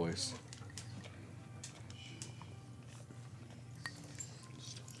that voice.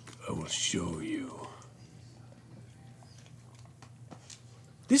 I will show you.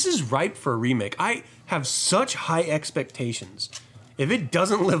 This is ripe for a remake. I have such high expectations. If it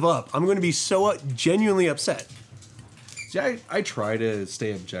doesn't live up, I'm going to be so genuinely upset. See, I try to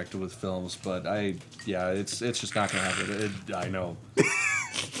stay objective with films, but it's just not gonna happen. I know.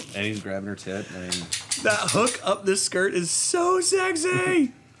 And he's grabbing her tit. I mean, That hook up the skirt is so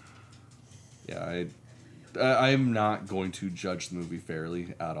sexy. yeah, I'm not going to judge the movie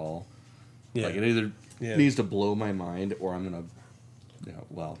fairly at all. Yeah. Like it either Yeah. needs to blow my mind, or I'm gonna,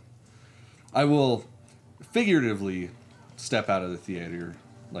 I will figuratively step out of the theater,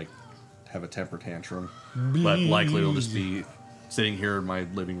 like have a temper tantrum, but likely it'll just be sitting here in my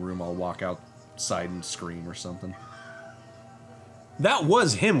living room. I'll walk outside and scream or something. That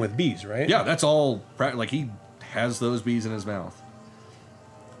was him with bees, right? Yeah, that's all. Like he has those bees in his mouth.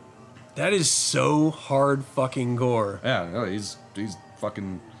 That is so hard fucking gore. Yeah, no, he's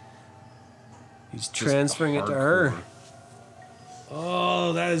fucking. He's just transferring it to her. hardcore.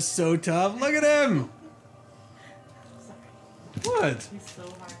 Oh, that is so tough. Look at him. What? He's so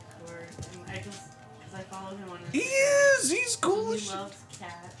hardcore. And I just, because I follow him on He Instagram. is. He's cool as He shit. loves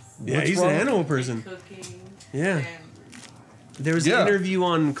cats. Yeah, What's he's wrong an with animal and person. cooking. Yeah. And There was Yeah. an interview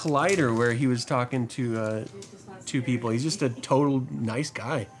on Collider where he was talking to he just wants two to people. He's just a total nice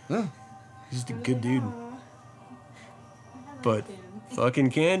guy. Yeah. He's just a good dude. But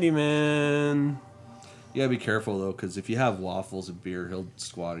fucking Candyman. Yeah, be careful though, because if you have waffles and beer, he'll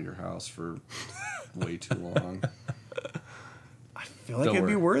squat at your house for way too long. I feel like Don't it'd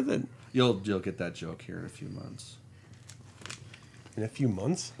be worry. worth it. You'll get that joke here in a few months. In a few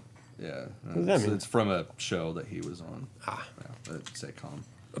months? Yeah, does that mean? It's from a show that he was on. Ah. Yeah, a sitcom.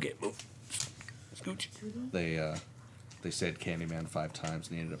 Okay, move. Scooch. They said Candyman 5 times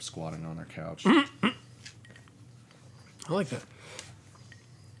and he ended up squatting on their couch. I like that.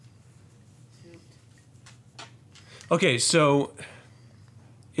 Okay, so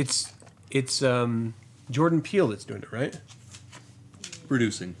it's Jordan Peele that's doing it, right?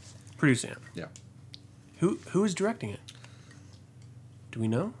 Producing. Producing it. Yeah. Who is directing it? Do we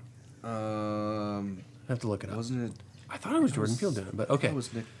know? I Um, have to look it up. wasn't it? I thought it was Jordan Peele doing it, but okay. That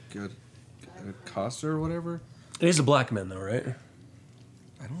was Nick Costa or whatever. It is a black man though, right?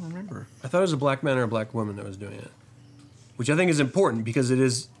 I don't remember. I thought it was a black man or a black woman that was doing it, which I think is important because it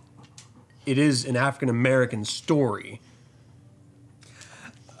is an African American story.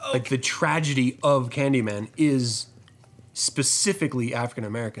 Like the tragedy of Candyman is specifically African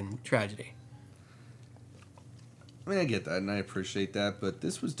American tragedy. I mean, I get that and I appreciate that, but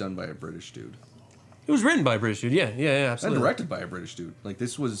this was done by a British dude. It was written by a British dude, yeah, And absolutely. directed by a British dude. Like,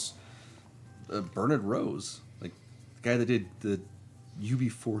 this was Bernard Rose. Like, the guy that did the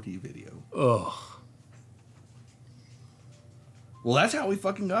UB40 video. Ugh, Well, that's how we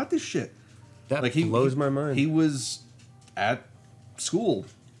fucking got this shit. that Like, blows my mind. He was at school,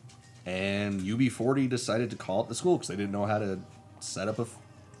 and UB40 decided to call it the school because they didn't know how to set up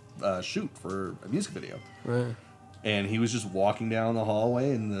a shoot for a music video. Right. And he was just walking down the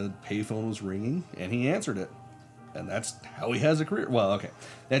hallway, and the payphone was ringing, and he answered it. And that's how he has a career. Well, okay.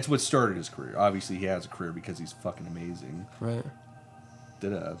 That's what started his career. Obviously, he has a career because he's fucking amazing. Right.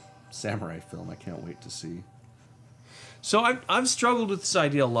 Did a samurai film I can't wait to see. So I've struggled with this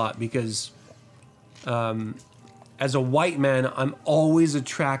idea a lot because, as a white man, I'm always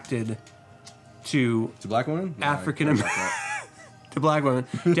attracted to To black women? No, I- African I got American that. to black women,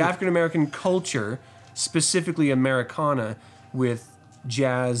 to African American culture, specifically Americana, with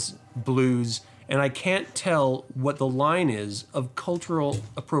jazz, blues, and I can't tell what the line is of cultural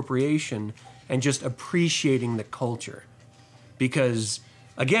appropriation and just appreciating the culture. Because,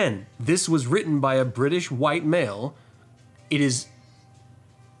 again, this was written by a British white male. It is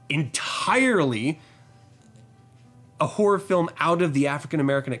entirely a horror film out of the African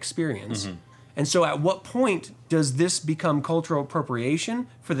American experience. And so at what point does this become cultural appropriation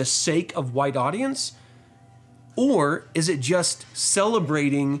for the sake of white audience? Or is it just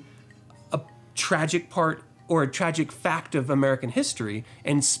celebrating a tragic part or a tragic fact of American history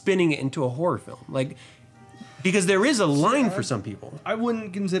and spinning it into a horror film? Like, because there is a line for some people. I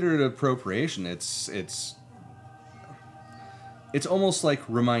wouldn't consider it appropriation. It's almost like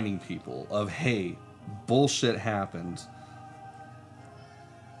reminding people of, hey, bullshit happened.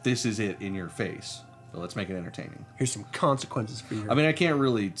 this is it in your face. So let's make it entertaining. Here's some consequences for you. I mean, I can't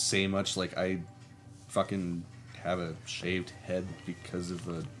really say much. Like, I fucking have a shaved head because of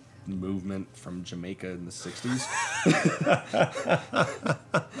a movement from Jamaica in the 60s.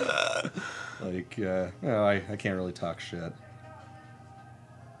 Like, no, I can't really talk shit.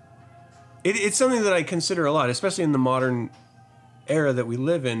 It's something that I consider a lot, especially in the modern era that we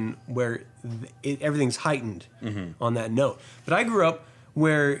live in, where everything's heightened on that note. But I grew up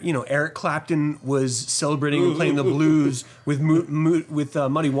where, you know, Eric Clapton was celebrating and playing the blues with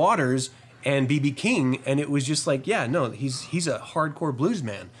Muddy Waters and B.B. King, and it was just like, yeah, no, he's a hardcore blues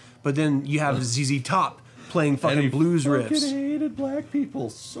man. But then you have ZZ Top playing fucking blues riffs. He fucking hated black people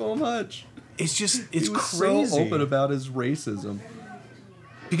so much. It's just, He it's was crazy. so open about his racism.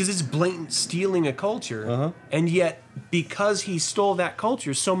 Because it's blatant stealing a culture. And yet, because he stole that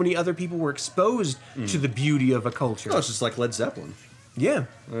culture, so many other people were exposed to the beauty of a culture. Oh, it's just like Led Zeppelin. Yeah.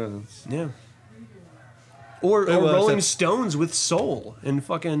 Yeah. Or Rolling Stones with soul and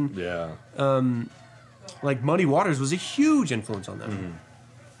fucking... Yeah. Like Muddy Waters was a huge influence on that.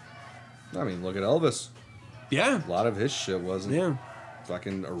 I mean, look at Elvis. Yeah. A lot of his shit wasn't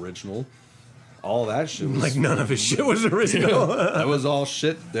fucking original. All that shit was... Like, none of his shit was original. That was all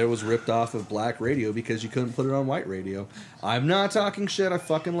shit that was ripped off of black radio because you couldn't put it on white radio. I'm not talking shit. I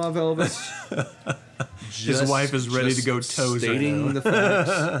fucking love Elvis. His wife is ready to go toes right now. The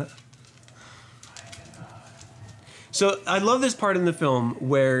facts. So I love this part in the film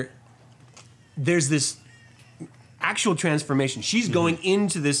where there's this actual transformation. She's going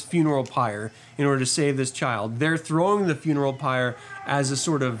into this funeral pyre in order to save this child. They're throwing the funeral pyre as a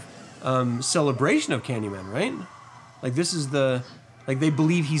sort of celebration of Candyman, right? Like, this is the... Like, they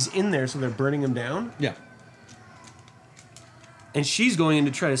believe he's in there, so they're burning him down. Yeah. And she's going in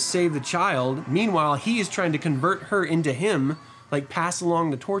to try to save the child. Meanwhile, he is trying to convert her into him, like, pass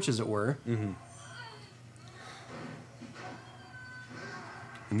along the torch, as it were. And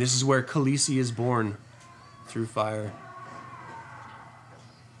this is where Khaleesi is born, through fire.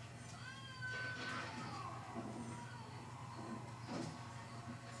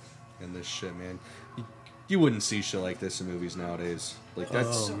 And this shit, man. You wouldn't see shit like this in movies nowadays. Like,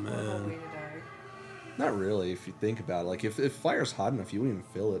 that's... Horrible way to die. Not really, if you think about it. Like, if fire's hot enough, you wouldn't even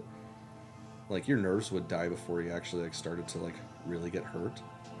feel it. Like, your nerves would die before you actually, like, started to, like, really get hurt.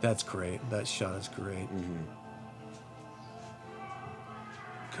 That's great. That shot is great.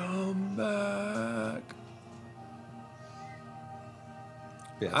 Come back.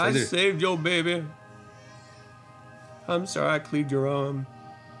 Yeah, it's I either- saved your baby. I'm sorry I cleaved your arm.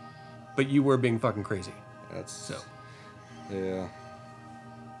 But you were being fucking crazy. That's... So. Yeah.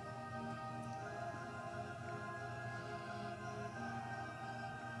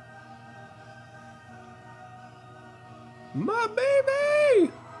 My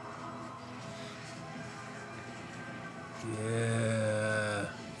baby! Yeah.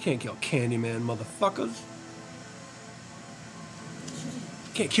 Can't kill Candyman, motherfuckers.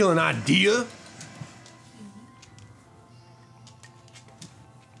 Can't kill an idea.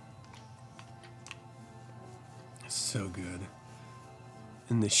 So good.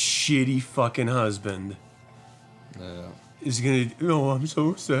 And the shitty fucking husband is gonna... Oh, I'm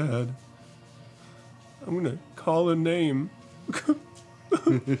so sad. I'm gonna call a name.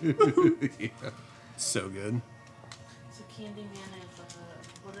 So good. So Candyman is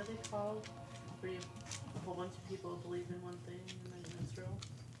what are they called? Where a whole bunch of people believe in one thing and then it's real.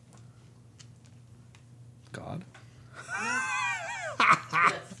 God?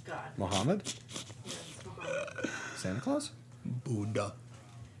 Yes, God. Muhammad? Yes, Muhammad. Santa Claus? Buddha.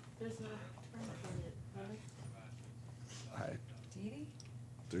 There's no term for it, right? Deity?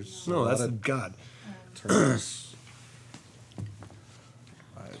 There's No, a lot that's of God. terms.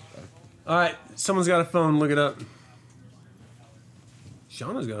 All right, someone's got a phone. Look it up.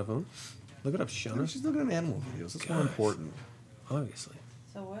 Shauna's got a phone. Look it up, Shauna. She's looking at animal videos. That's more Gosh. important. Obviously.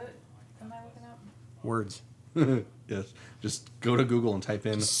 So what am I looking up? Words. Yes. Just go to Google and type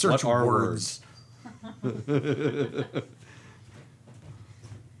in Search what are words. I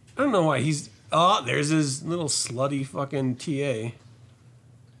don't know why he's... Oh, there's his little slutty fucking TA.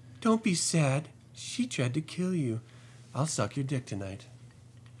 Don't be sad. She tried to kill you. I'll suck your dick tonight.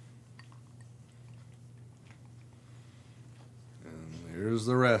 And here's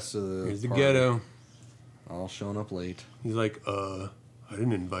the rest of the Here's the party. ghetto. All showing up late. He's like, I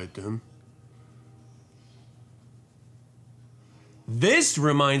didn't invite them. This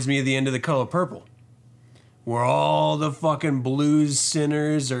reminds me of the end of The Color Purple, where all the fucking blues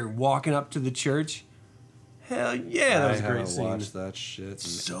sinners are walking up to the church. Hell yeah, that was a great haven't scene. watched that shit in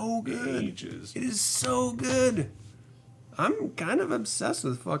So good. ages. It is so good. I'm kind of obsessed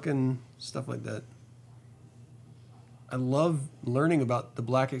with fucking stuff like that. I love learning about the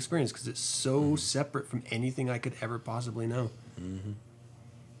black experience because it's so separate from anything I could ever possibly know. Mm-hmm.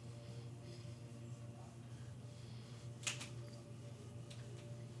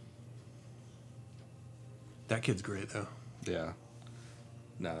 That kid's great, though. Yeah.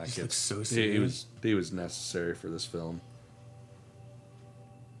 No, that Just kid looks so he serious. was necessary for this film.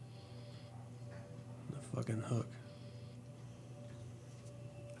 The fucking hook.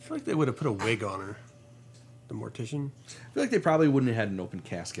 I feel like they would have put a wig on her. The mortician. I feel like they probably wouldn't have had an open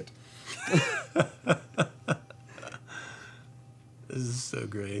casket. This is so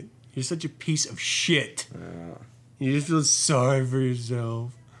great. You're such a piece of shit. You just feel sorry for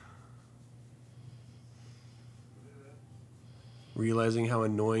yourself. Realizing how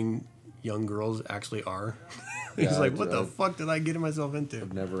annoying young girls actually are. He's Yeah, like, what the fuck did I get myself into?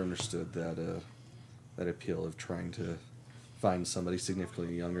 I've never understood that appeal of trying to find somebody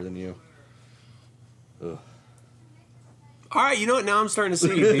significantly younger than you. Ugh. All right, you know what? Now I'm starting to see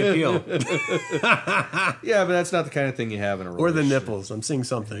the appeal. Yeah, but that's not the kind of thing you have in a Or the relationship. nipples. I'm seeing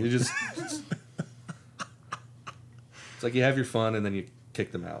something. You just it's like you have your fun and then you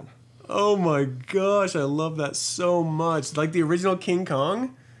kick them out. Oh my gosh, I love that so much. Like the original King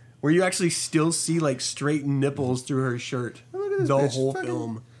Kong, where you actually still see like straight nipples through her shirt. Look at this The bitch whole fucking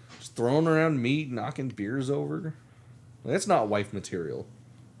film. Just throwing around meat, knocking beers over. That's not wife material.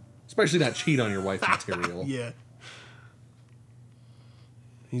 Especially not cheat on your wife material. Yeah.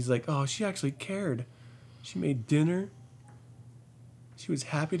 He's like, oh, she actually cared. She made dinner. She was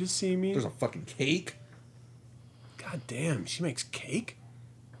happy to see me. There's a fucking cake. God damn, she makes cake?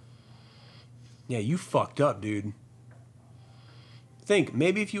 Yeah, you fucked up, dude. Think,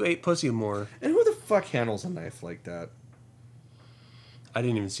 maybe if you ate pussy more. And who the fuck handles a knife like that? I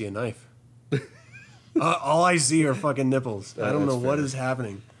didn't even see a knife. All I see are fucking nipples. I don't know That's what fair. is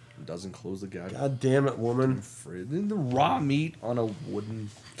happening. Doesn't close the goddamn God damn it, woman. fridge. And the raw meat on a wooden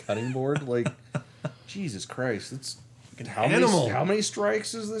cutting board. Like, Jesus Christ. It's animal. How many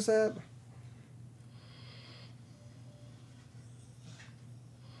strikes is this at?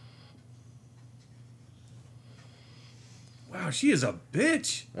 Wow, she is a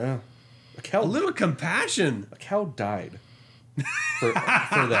bitch. Yeah. A cow. A little compassion. A cow died for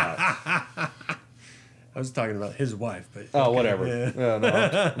that. I was talking about his wife, but Oh, okay, whatever. yeah. No,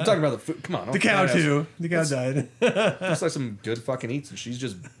 I'm talking about the food. Come on. The cow too. The cow died. Looks like some good fucking eats, and she's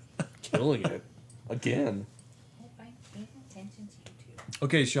just killing it again. I'm paying attention to you two.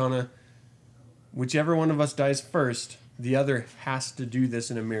 Okay, Shauna. Whichever one of us dies first, the other has to do this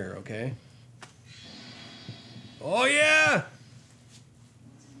in a mirror, okay? Oh, yeah!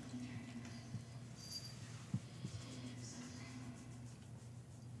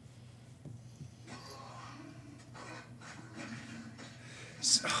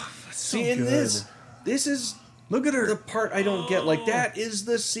 See, in this is Look at her. the part I don't get. Like, that is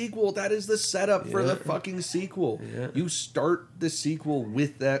the sequel. That is the setup for the Yeah. fucking sequel. Yeah. You start the sequel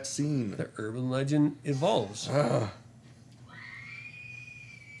with that scene. The urban legend evolves. Ah.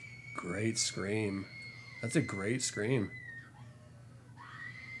 Great scream. That's a great scream.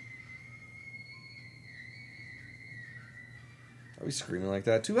 I'll be screaming like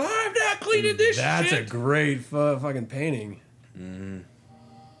that too. I'm not cleaning this That's shit. a great fucking painting.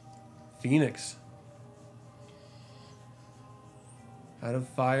 Phoenix. Out of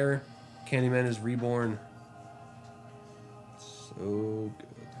fire, Candyman is reborn. So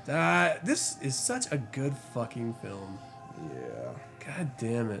good. This is such a good fucking film. Yeah. God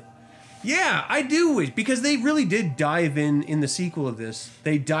damn it. Yeah, I do wish, because they really did dive in the sequel of this.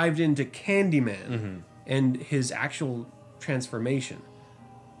 They dived into Candyman and his actual transformation.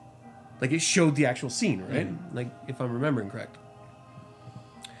 Like, it showed the actual scene, right? Like, if I'm remembering correct.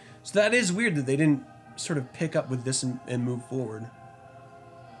 So that is weird that they didn't sort of pick up with this and move forward.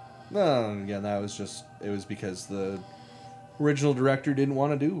 No, again, it was because the original director didn't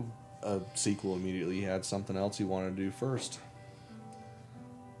want to do a sequel immediately. He had something else he wanted to do first.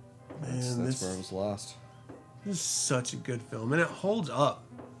 That's where it was lost. This is such a good film, and it holds up.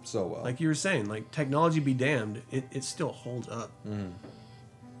 So well. Like you were saying, like, technology be damned, it still holds up.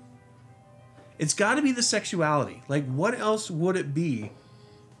 It's got to be the sexuality. Like, what else would it be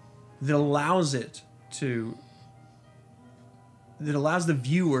that allows the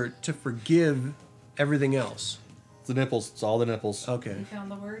viewer to forgive everything else? It's the nipples. It's all the nipples. Okay. You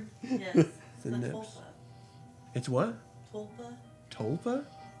found the word? Yes. It's The the nips. tulpa. It's what? Tulpa? Tulpa? Tulpa.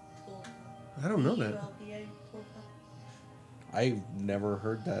 I don't know that. Tulpa. I've never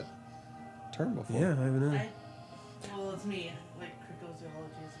heard that term before. Yeah, I haven't know. Well, it's me. Like,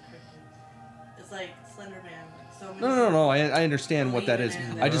 cryptozoology is a cryptid. It's like Slender Man. Like so many. No. I understand what that is.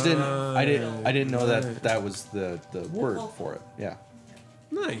 Believe in it. I just didn't. I didn't know that was the word for it. Yeah.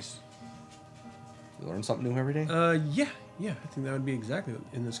 Nice. You learn something new every day. Yeah. I think that would be exactly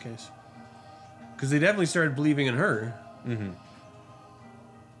in this case. Because they definitely started believing in her. Mm-hmm.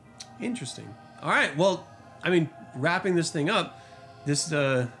 Interesting. All right. Well, I mean, wrapping this thing up, this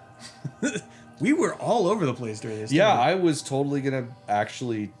we were all over the place during this. Yeah, time. I was totally gonna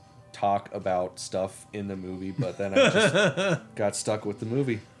actually talk about stuff in the movie, but then I just got stuck with the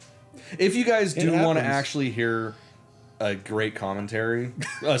movie. If you guys do want to actually hear a great commentary,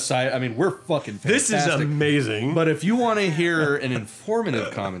 aside, I mean, we're fucking fantastic. This is amazing. But if you want to hear an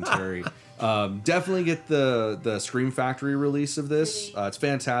informative commentary, definitely get the Scream Factory release of this. It's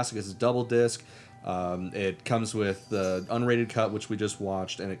fantastic. It's a double disc. It comes with the unrated cut, which we just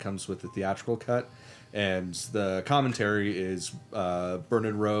watched, and it comes with the theatrical cut. And the commentary is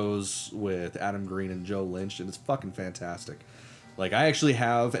Bernard Rose with Adam Green and Joe Lynch, and it's fucking fantastic. Like, I actually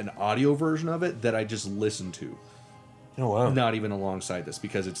have an audio version of it that I just listened to. Oh, wow. Not even alongside this,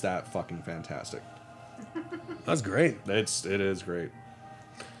 because it's that fucking fantastic. That's great. It is great.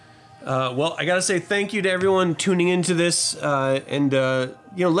 Well, I gotta say thank you to everyone tuning into this, and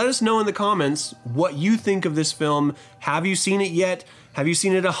let us know in the comments what you think of this film. Have you seen it yet? Have you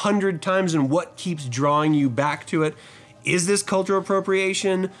seen it 100 times, and what keeps drawing you back to it? Is this cultural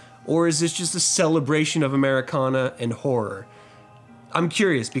appropriation, or is this just a celebration of Americana and horror? I'm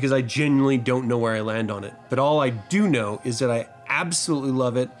curious because I genuinely don't know where I land on it, but all I do know is that I absolutely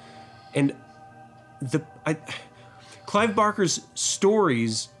love it, and Clive Barker's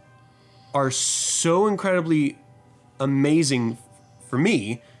stories are so incredibly amazing for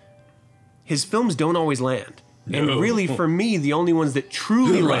me. His films don't always land. No. And really, for me, the only ones that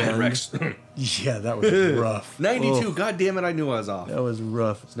truly land... Rex. Yeah, that was rough. 92. Oh, God damn it, I knew I was off. that was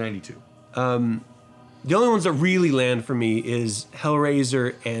rough. It's 92. The only ones that really land for me is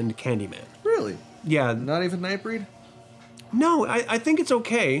Hellraiser and Candyman. Really? Yeah. Not even Nightbreed? No, I think it's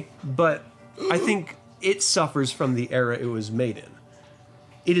okay, but I think it suffers from the era it was made in.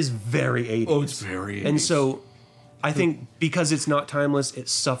 It is very 80s. Oh, it's very 80s. And so I think because it's not timeless, it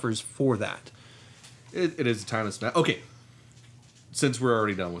suffers for that. It is a timeless... Okay. Since we're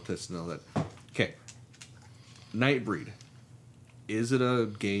already done with this, know that... Okay. Nightbreed. Is it a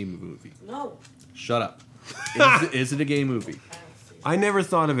gay movie? No. Shut up. Is it a gay movie? I never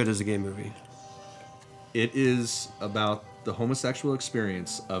thought of it as a gay movie. It is about the homosexual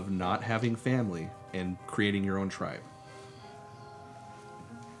experience of not having family and creating your own tribe.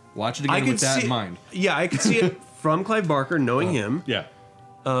 Watch it again with that in mind. Yeah, I could see it from Clive Barker, knowing him, Yeah.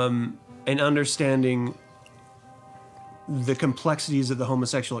 and understanding the complexities of the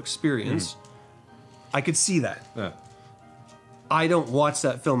homosexual experience. I could see that. Yeah. I don't watch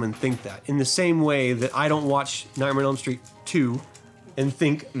that film and think that. In the same way that I don't watch Nightmare on Elm Street 2 and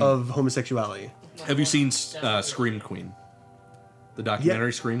think of homosexuality. Have you seen Scream Queen? The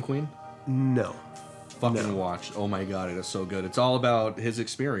documentary Scream Queen? No. Fucking watch. Oh my god, it is so good. It's all about his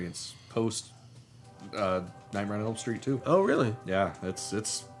experience post Nightmare on Elm Street 2. Oh, really? Yeah,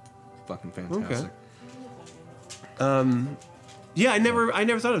 it's fucking fantastic. Yeah, I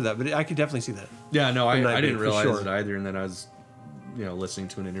never thought of that, but I could definitely see that. Yeah, no, I Nightmare, didn't for realize sure. it either, and then I was, listening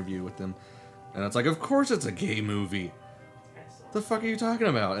to an interview with them, and it's like, of course it's a gay movie. The fuck are you talking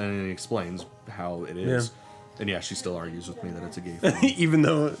about? And then he explains how it is. Yeah. And yeah, she still argues with me that it's a gay film. Even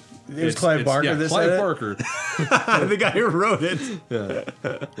though it was Clive Barker yeah, that Clive said Barker. it. The guy who wrote it. But,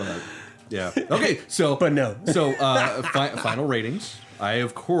 yeah. Okay, so... But no. So, final ratings. I,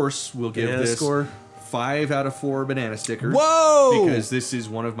 of course, will give Banana this score. 5 out of 4 banana stickers. Whoa! Because this is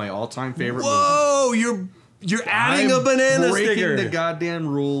one of my all-time favorite movies. Whoa! You're adding a banana breaking sticker. the goddamn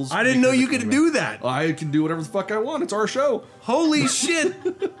rules. I didn't know because you of could Candyman. do that. I can do whatever the fuck I want. It's our show. Holy shit!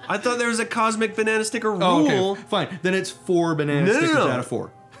 I thought there was a cosmic banana sticker rule. Oh, okay, fine. Then it's 4 banana No, stickers no. out of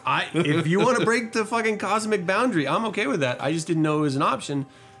 4. If you want to break the fucking cosmic boundary, I'm okay with that. I just didn't know it was an option.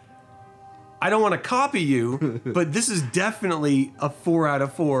 I don't want to copy you, but this is definitely a 4 out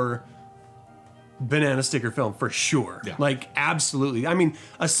of 4 banana sticker film for sure. Yeah. Like, absolutely. I mean,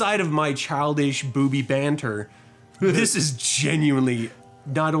 aside of my childish booby banter, this is genuinely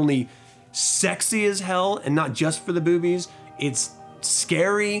not only sexy as hell, and not just for the boobies, it's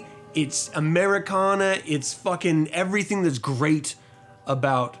scary, it's Americana, it's fucking everything that's great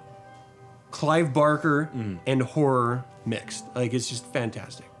about Clive Barker and horror mixed. Like, it's just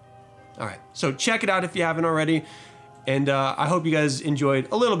fantastic. All right, so check it out if you haven't already. And I hope you guys enjoyed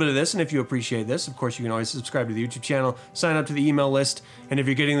a little bit of this. And if you appreciate this, of course, you can always subscribe to the YouTube channel, sign up to the email list. And if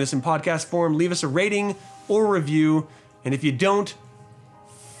you're getting this in podcast form, leave us a rating or review. And if you don't,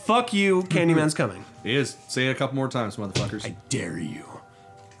 Fuck you, Candyman's coming. He is. Say it a couple more times, motherfuckers. I dare you.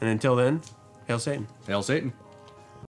 And until then, hail Satan. Hail Satan.